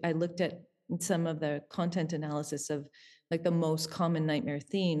response. If I looked at some of the content analysis of like the most common nightmare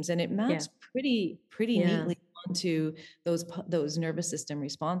themes, and it maps pretty neatly onto those nervous system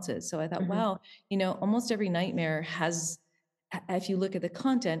responses. So I thought, wow, almost every nightmare has, if you look at the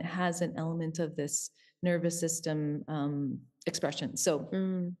content, has an element of this nervous system expression. So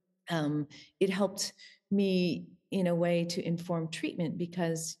it helped me in a way to inform treatment,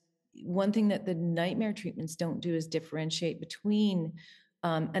 because one thing that the nightmare treatments don't do is differentiate between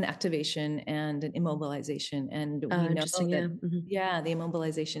an activation and an immobilization. And we know that, the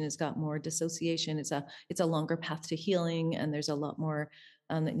immobilization has got more dissociation. It's a longer path to healing, and there's a lot more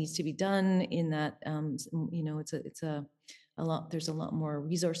that needs to be done in that. There's a lot more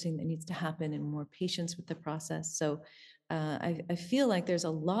resourcing that needs to happen, and more patience with the process. So I feel like there's a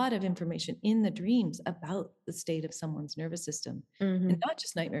lot of information in the dreams about the state of someone's nervous system, and not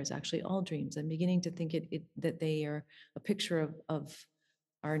just nightmares, actually all dreams. I'm beginning to think that they are a picture of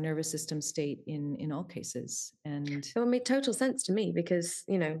our nervous system state in all cases. And it would make total sense to me, because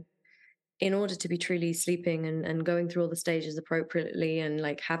in order to be truly sleeping and going through all the stages appropriately and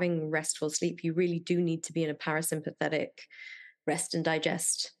like having restful sleep, you really do need to be in a parasympathetic rest and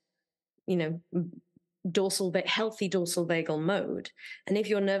digest, healthy dorsal vagal mode. And if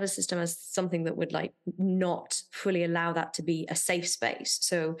your nervous system has something that would like not fully allow that to be a safe space,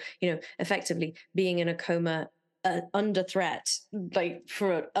 so effectively being in a coma under threat like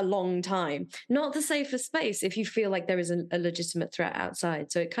for a long time, not the safest space if you feel like there is a legitimate threat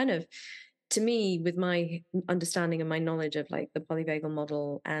outside. So it kind of, to me, with my understanding and my knowledge of like the polyvagal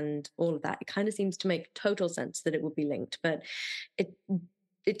model and all of that, it kind of seems to make total sense that it would be linked. But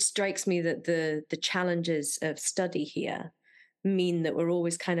it strikes me that the challenges of study here mean that we're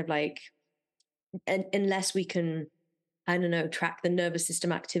always kind of like, unless we can, I don't know, track the nervous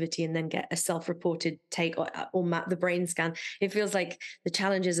system activity and then get a self-reported take or map the brain scan. It feels like the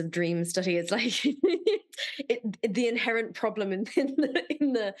challenges of dream study. It's like the inherent problem in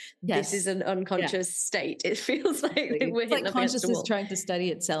the this is an unconscious state. It feels like we're it's like consciousness trying to study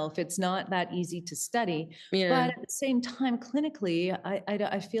itself. It's not that easy to study. But at the same time, clinically,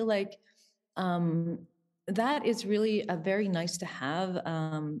 I feel like that is really a very nice to have,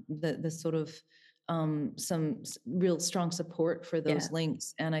 the sort of some real strong support for those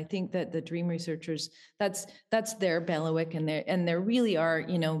links. And I think that the dream researchers, that's their bailiwick, and there really are,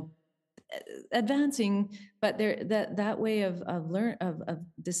 advancing, but there that way of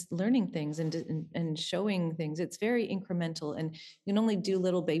this learning things and showing things, it's very incremental, and you can only do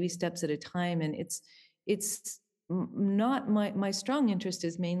little baby steps at a time. And it's not my strong interest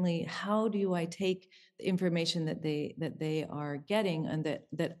is mainly how do I take the information that they are getting and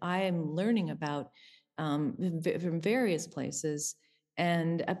that I am learning about from various places,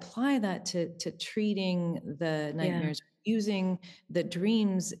 and apply that to treating the nightmares, using the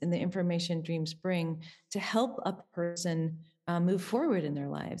dreams and the information dreams bring to help a person move forward in their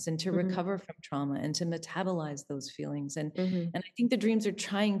lives, and to recover from trauma, and to metabolize those feelings. And I think the dreams are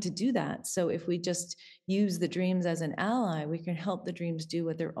trying to do that. So if we just use the dreams as an ally, we can help the dreams do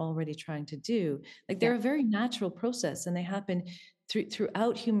what they're already trying to do. Like they're a very natural process, and they happen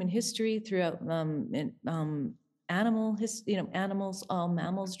throughout human history, throughout animals, all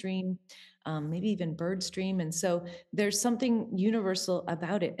mammals dream, maybe even birds dream. And so there's something universal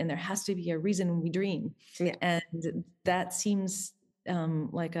about it, and there has to be a reason we dream. And that seems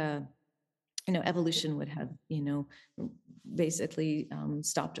like evolution would have, basically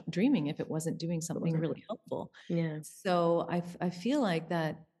stopped dreaming if it wasn't doing something really helpful. So I feel like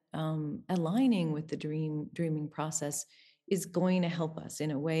that aligning with the dreaming process is going to help us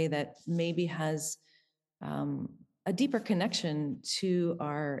in a way that maybe has a deeper connection to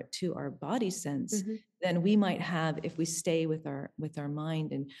our body sense than we might have if we stay with our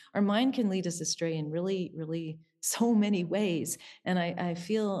mind. And our mind can lead us astray in really, really so many ways. And I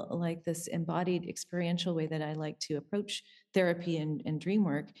feel like this embodied experiential way that I like to approach therapy and dream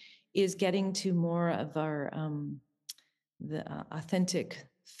work is getting to more of our the authentic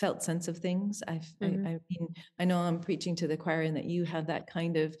felt sense of things. I mean, I know I'm preaching to the choir and that you have that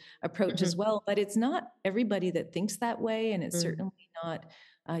kind of approach as well, but it's not everybody that thinks that way, and it's Mm, certainly not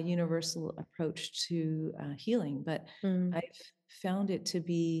a universal approach to healing. But mm, I've found it to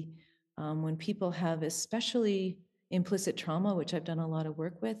be when people have, especially implicit trauma, which I've done a lot of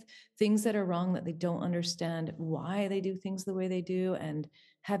work with, things that are wrong that they don't understand why they do things the way they do, and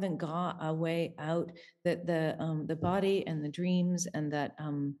haven't got a way out, that the body and the dreams and that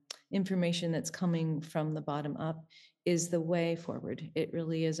information that's coming from the bottom up is the way forward. It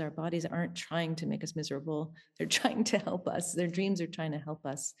really is. Our bodies aren't trying to make us miserable. They're trying to help us. Their dreams are trying to help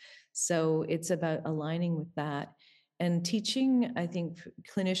us. So it's about aligning with that and teaching, I think,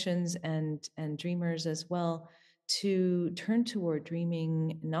 clinicians and dreamers as well to turn toward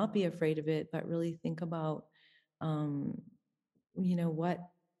dreaming, not be afraid of it, but really think about um, what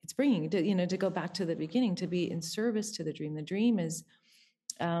it's bringing, to go back to the beginning, to be in service to the dream. The dream is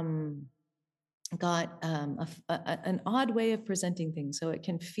um, got an odd way of presenting things, so it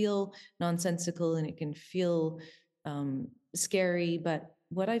can feel nonsensical and it can feel scary. But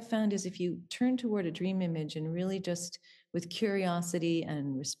what I've found is if you turn toward a dream image and really just with curiosity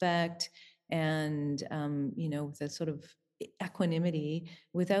and respect and with a sort of equanimity,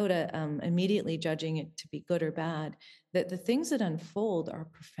 without immediately judging it to be good or bad, that the things that unfold are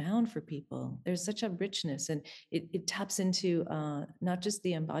profound for people. There's such a richness, and it taps into not just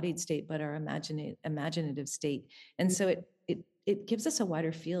the embodied state, but our imaginative state. And so it gives us a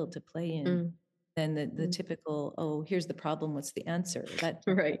wider field to play in mm, than the mm. typical, oh, here's the problem, what's the answer? That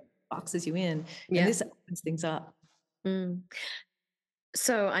Right. boxes you in, and Yeah. this opens things up. Mm.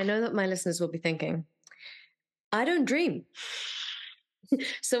 So I know that my listeners will be thinking, I don't dream.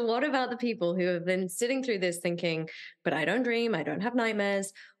 So what about the people who have been sitting through this thinking, but I don't dream, I don't have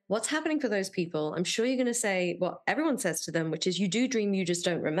nightmares? What's happening for those people? I'm sure you're going to say what everyone says to them, which is you do dream, you just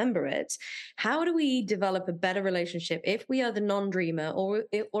don't remember it. How do we develop a better relationship if we are the non-dreamer, or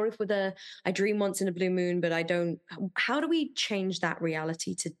if we're the I dream once in a blue moon, but I don't? How do we change that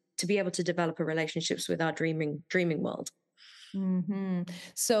reality to be able to develop a relationships with our dreaming world?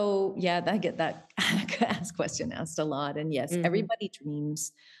 So yeah, I get that asked question asked a lot, and yes, Hmm. everybody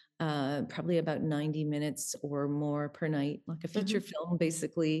dreams probably about 90 minutes or more per night, like a Hmm. feature film,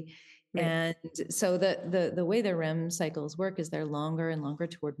 basically. Right. And so the way the REM cycles work is they're longer and longer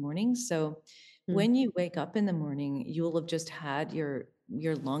toward morning. So Mm. when you wake up in the morning, you'll have just had your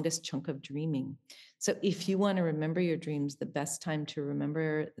longest chunk of dreaming. So if you want to remember your dreams, the best time to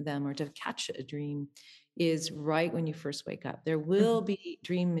remember them or to catch a dream is right when you first wake up. There will Mhm. be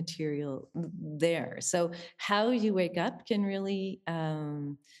dream material there. So how you wake up can really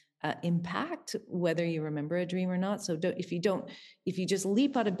impact whether you remember a dream or not. So if you just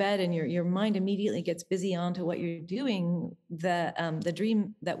leap out of bed and your mind immediately gets busy onto what you're doing, the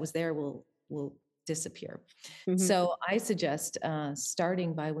dream that was there will disappear. Mhm. So I suggest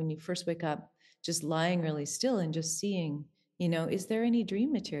starting by when you first wake up, just lying really still and just seeing, is there any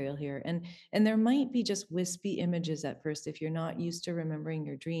dream material here? And there might be just wispy images at first. If you're not used to remembering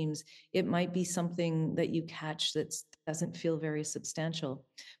your dreams, it might be something that you catch that doesn't feel very substantial.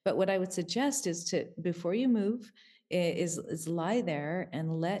 But what I would suggest is to, before you move, is lie there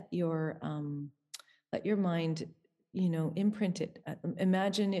and let your mind, imprint it.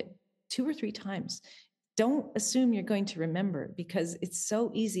 Imagine it 2 or 3 times. Don't assume you're going to remember, because it's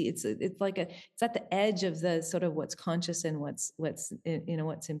so easy. It's at the edge of the sort of what's conscious and what's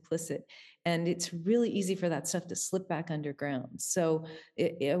implicit, and it's really easy for that stuff to slip back underground. So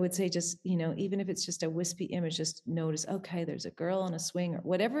I would say, just, even if it's just a wispy image, just notice, okay, there's a girl on a swing or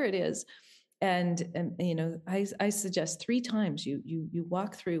whatever it is. And I suggest 3 times you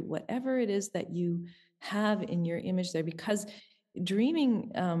walk through whatever it is that you have in your image there, because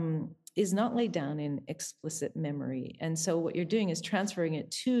dreaming is not laid down in explicit memory. And so what you're doing is transferring it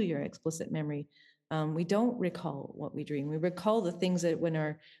to your explicit memory. We don't recall what we dream. We recall the things that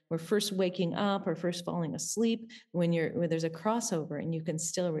we're first waking up or first falling asleep, when there's a crossover and you can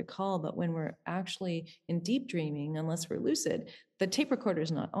still recall. But when we're actually in deep dreaming, unless we're lucid, the tape recorder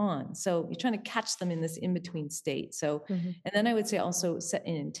is not on. So you're trying to catch them in this in-between state. So, Mhm. and then I would say also set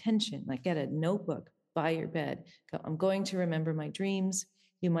an intention, like get a notebook by your bed. Go, I'm going to remember my dreams.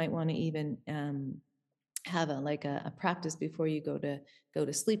 You might want to even have a practice before you go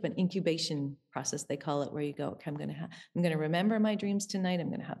to sleep, an incubation process they call it, where you go, okay, I'm going to remember my dreams tonight, I'm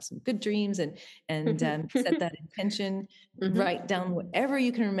going to have some good dreams, and set that intention, write down whatever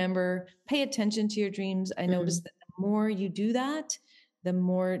you can remember, pay attention to your dreams. I noticed that the more you do that, the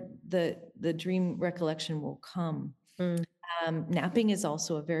more the dream recollection will come. Napping is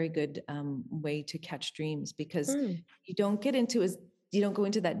also a very good way to catch dreams, because you don't get into you don't go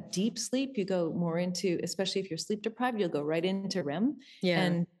into that deep sleep. You go more into, especially if you're sleep deprived, you'll go right into REM,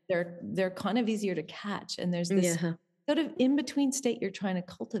 and they're kind of easier to catch. And there's this sort of in between state you're trying to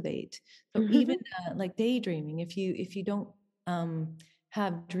cultivate. So even like daydreaming, if you don't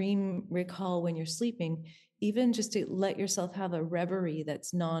have dream recall when you're sleeping, even just to let yourself have a reverie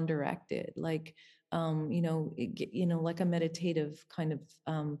that's non-directed, like like a meditative kind of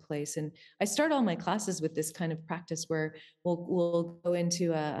place. And I start all my classes with this kind of practice where we'll go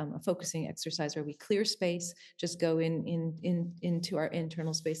into a focusing exercise where we clear space, just go into our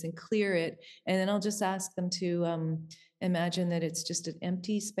internal space and clear it. And then I'll just ask them to imagine that it's just an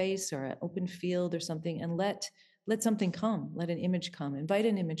empty space or an open field or something, and let something come, let an image come, invite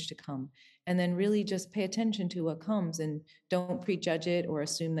an image to come, and then really just pay attention to what comes, and don't prejudge it or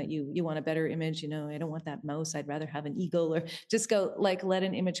assume that you want a better image. I don't want that mouse, I'd rather have an eagle. Or just go, like, let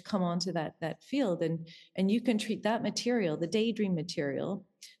an image come onto that field, and you can treat that material, the daydream material,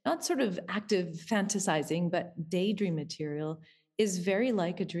 not sort of active fantasizing, but daydream material is very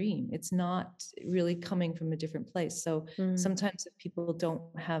like a dream. It's not really coming from a different place. So sometimes if people don't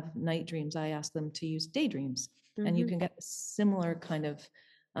have night dreams, I ask them to use daydreams, and you can get a similar kind of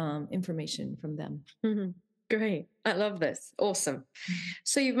information from them. Great. I love this. Awesome.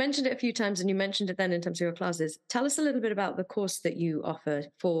 So you've mentioned it a few times, and you mentioned it then in terms of your classes. Tell us a little bit about the course that you offer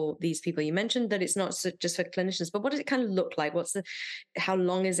for these people. You mentioned that it's not just for clinicians, but what does it kind of look like? How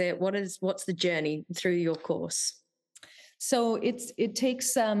long is it? What's the journey through your course? So it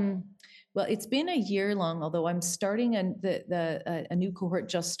takes well, it's been a year long, although I'm starting a new cohort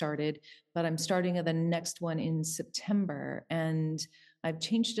just started, but I'm starting the next one in September, and I've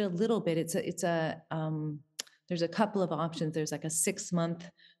changed it a little bit. There's a couple of options. There's like a 6-month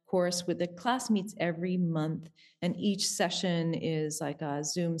course with the class meets every month, and each session is like a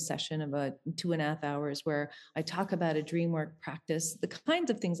Zoom session of 2.5 hours where I talk about a dreamwork practice, the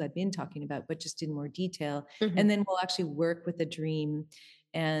kinds of things I've been talking about, but just in more detail. And then we'll actually work with a dream.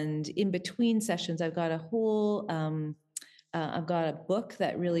 And in between sessions, I've got a whole I've got a book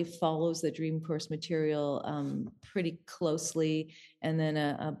that really follows the dream course material pretty closely, and then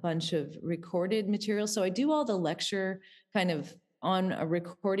a bunch of recorded material. So I do all the lecture kind of on a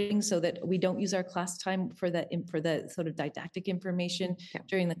recording, so that we don't use our class time for the sort of didactic information.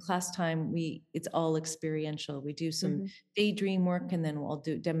 During the class time, it's all experiential. We do some daydream work, and then I'll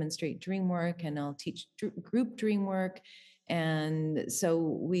demonstrate dream work, and I'll teach group dream work. And so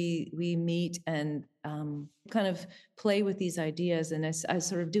we meet and kind of play with these ideas, and I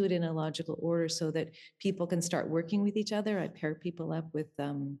sort of do it in a logical order so that people can start working with each other. I pair people up with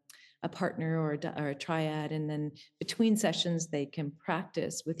a partner or a triad, and then between sessions they can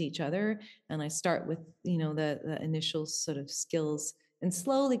practice with each other. And I start with the initial sort of skills and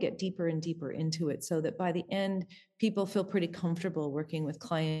slowly get deeper and deeper into it, so that by the end people feel pretty comfortable working with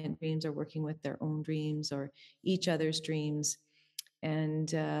client dreams or working with their own dreams or each other's dreams.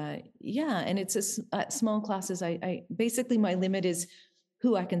 And and it's small classes. I basically, my limit is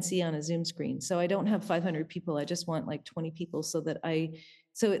who I can see on a Zoom screen. So I don't have 500 people. I just want like 20 people, so that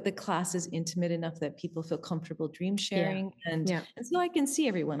the class is intimate enough that people feel comfortable dream sharing. And so I can see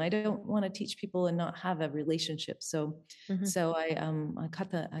everyone. I don't want to teach people and not have a relationship. So I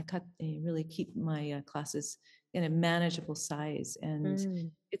really keep my classes in a manageable size. And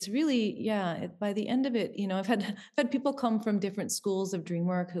it's really, by the end of it, I've had people come from different schools of dream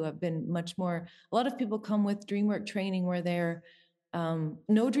work who have been a lot of people come with dream work training where they're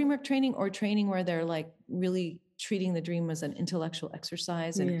no dream work training, or training where they're like really treating the dream as an intellectual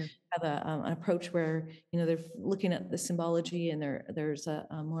exercise, and have an approach where they're looking at the symbology, and there's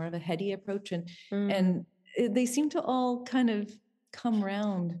a more of a heady approach, and they seem to all kind of come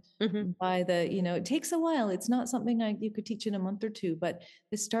around by it takes a while. It's not something you could teach in a month or two, but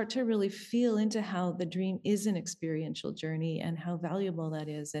they start to really feel into how the dream is an experiential journey and how valuable that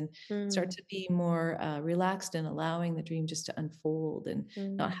is, and start to be more relaxed and allowing the dream just to unfold and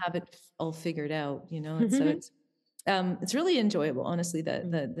not have it all figured out. And so it's really enjoyable, honestly,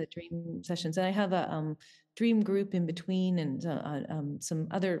 the dream sessions. And I have a dream group in between, and some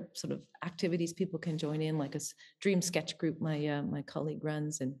other sort of activities people can join in, like a dream sketch group my colleague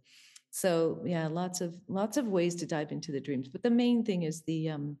runs. And so lots of ways to dive into the dreams, but the main thing is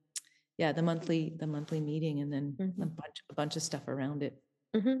the yeah, the monthly meeting, and then Mm-hmm. a bunch of stuff around it.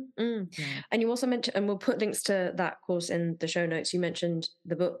 Mm-hmm. Mm. Yeah. And you also mentioned, and we'll put links to that course in the show notes. You mentioned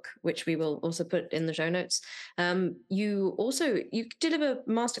the book, which we will also put in the show notes. You deliver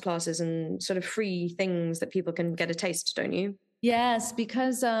masterclasses and sort of free things that people can get a taste, don't you? Yes,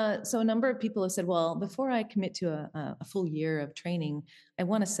 because so a number of people have said, well, before I commit to a full year of training, I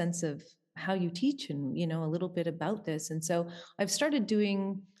want a sense of how you teach and, a little bit about this. And so I've started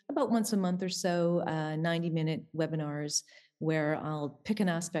doing about once a month or so, 90-minute webinars where I'll pick an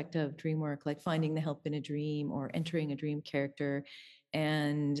aspect of dream work, like finding the help in a dream or entering a dream character.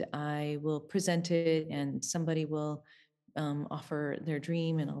 And I will present it, and somebody will offer their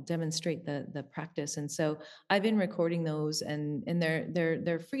dream, and I'll demonstrate the practice. And so I've been recording those, and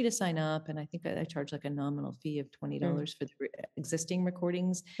they're free to sign up. And I think I charge like a nominal fee of $20 for the existing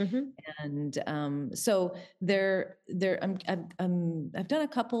recordings. Mm-hmm. And so I've done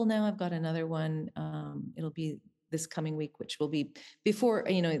a couple now. I've got another one. It'll be this coming week, which will be before,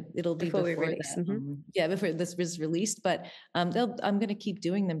 it'll be Before we before release. that. Before this was released. But I'm going to keep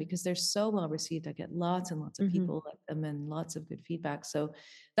doing them because they're so well received. I get lots and lots of people at them and lots of good feedback. So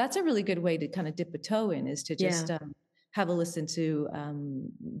that's a really good way to kind of dip a toe in, is to just have a listen to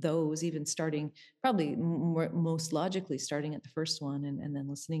those, even starting probably most logically starting at the first one, and then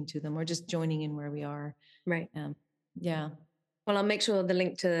listening to them, or just joining in where we are. Right. Yeah. Well, I'll make sure the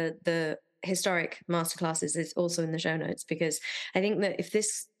link to the historic masterclasses is also in the show notes, because I think that if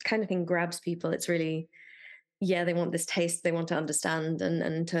this kind of thing grabs people, it's really, they want this taste, they want to understand,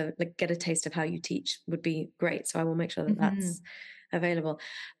 and to like get a taste of how you teach would be great. So I will make sure that that's available.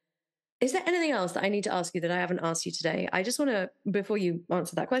 Is there anything else that I need to ask you that I haven't asked you today? I just want to, before you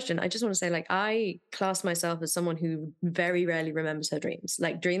answer that question, I just want to say, like, I class myself as someone who very rarely remembers her dreams.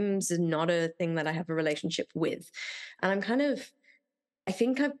 Like, dreams is not a thing that I have a relationship with. And I'm kind of, I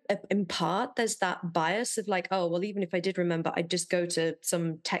think in part, there's that bias of like, oh, well, even if I did remember, I'd just go to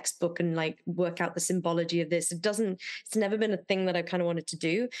some textbook and like work out the symbology of this. It's never been a thing that I kind of wanted to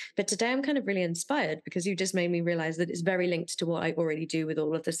do. But today I'm kind of really inspired, because you just made me realize that it's very linked to what I already do with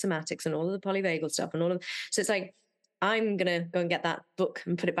all of the somatics and all of the polyvagal stuff and so it's like, I'm going to go and get that book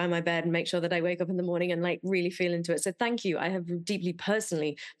and put it by my bed and make sure that I wake up in the morning and like really feel into it. So thank you. I have deeply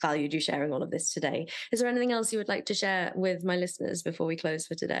personally valued you sharing all of this today. Is there anything else you would like to share with my listeners before we close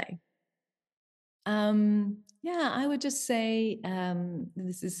for today? Yeah, I would just say,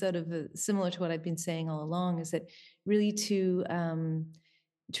 this is sort of similar to what I've been saying all along, is that really to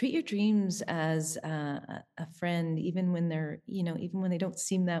treat your dreams as a friend, even when they're, even when they don't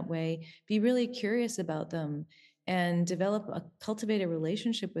seem that way. Be really curious about them and cultivate a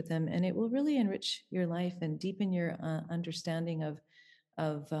relationship with them, and it will really enrich your life and deepen your understanding of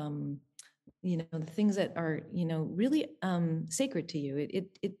the things that are, really sacred to you.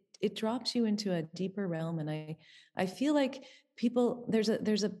 It drops you into a deeper realm, and I feel like people, there's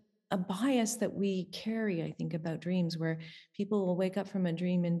a bias that we carry, I think, about dreams, where people will wake up from a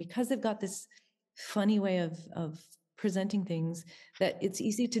dream, and because they've got this funny way of presenting things, that it's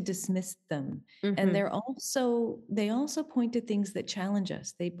easy to dismiss them. And they also point to things that challenge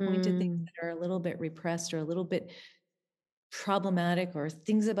us. They point to things that are a little bit repressed or a little bit problematic, or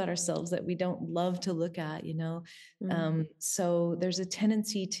things about ourselves that we don't love to look at. So there's a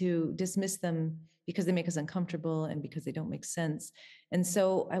tendency to dismiss them because they make us uncomfortable and because they don't make sense. And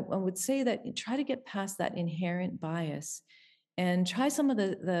so I would say that you try to get past that inherent bias and try some of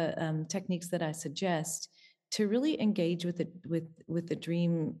the techniques that I suggest to really engage with the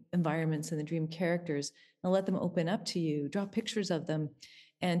dream environments and the dream characters, and let them open up to you. Draw pictures of them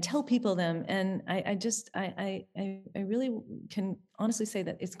and tell people them. And I really can honestly say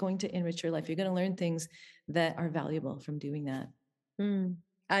that it's going to enrich your life. You're going to learn things that are valuable from doing that.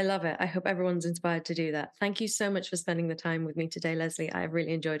 I love it. I hope everyone's inspired to do that. Thank you so much for spending the time with me today, Leslie. I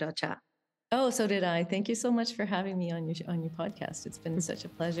really enjoyed our chat. Oh, so did I. Thank you so much for having me on your podcast. It's been such a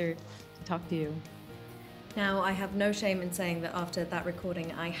pleasure to talk to you. Now, I have no shame in saying that after that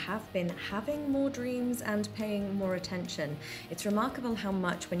recording, I have been having more dreams and paying more attention. It's remarkable how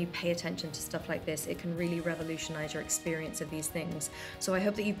much, when you pay attention to stuff like this, it can really revolutionize your experience of these things. So I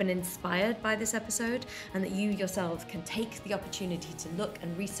hope that you've been inspired by this episode, and that you yourself can take the opportunity to look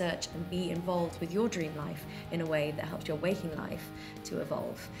and research and be involved with your dream life in a way that helps your waking life to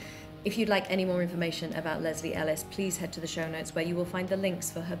evolve. If you'd like any more information about Leslie Ellis, please head to the show notes, where you will find the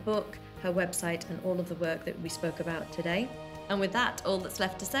links for her book, her website, and all of the work that we spoke about today. And with that, all that's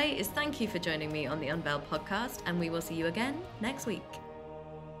left to say is thank you for joining me on the Unveiled podcast, and we will see you again next week.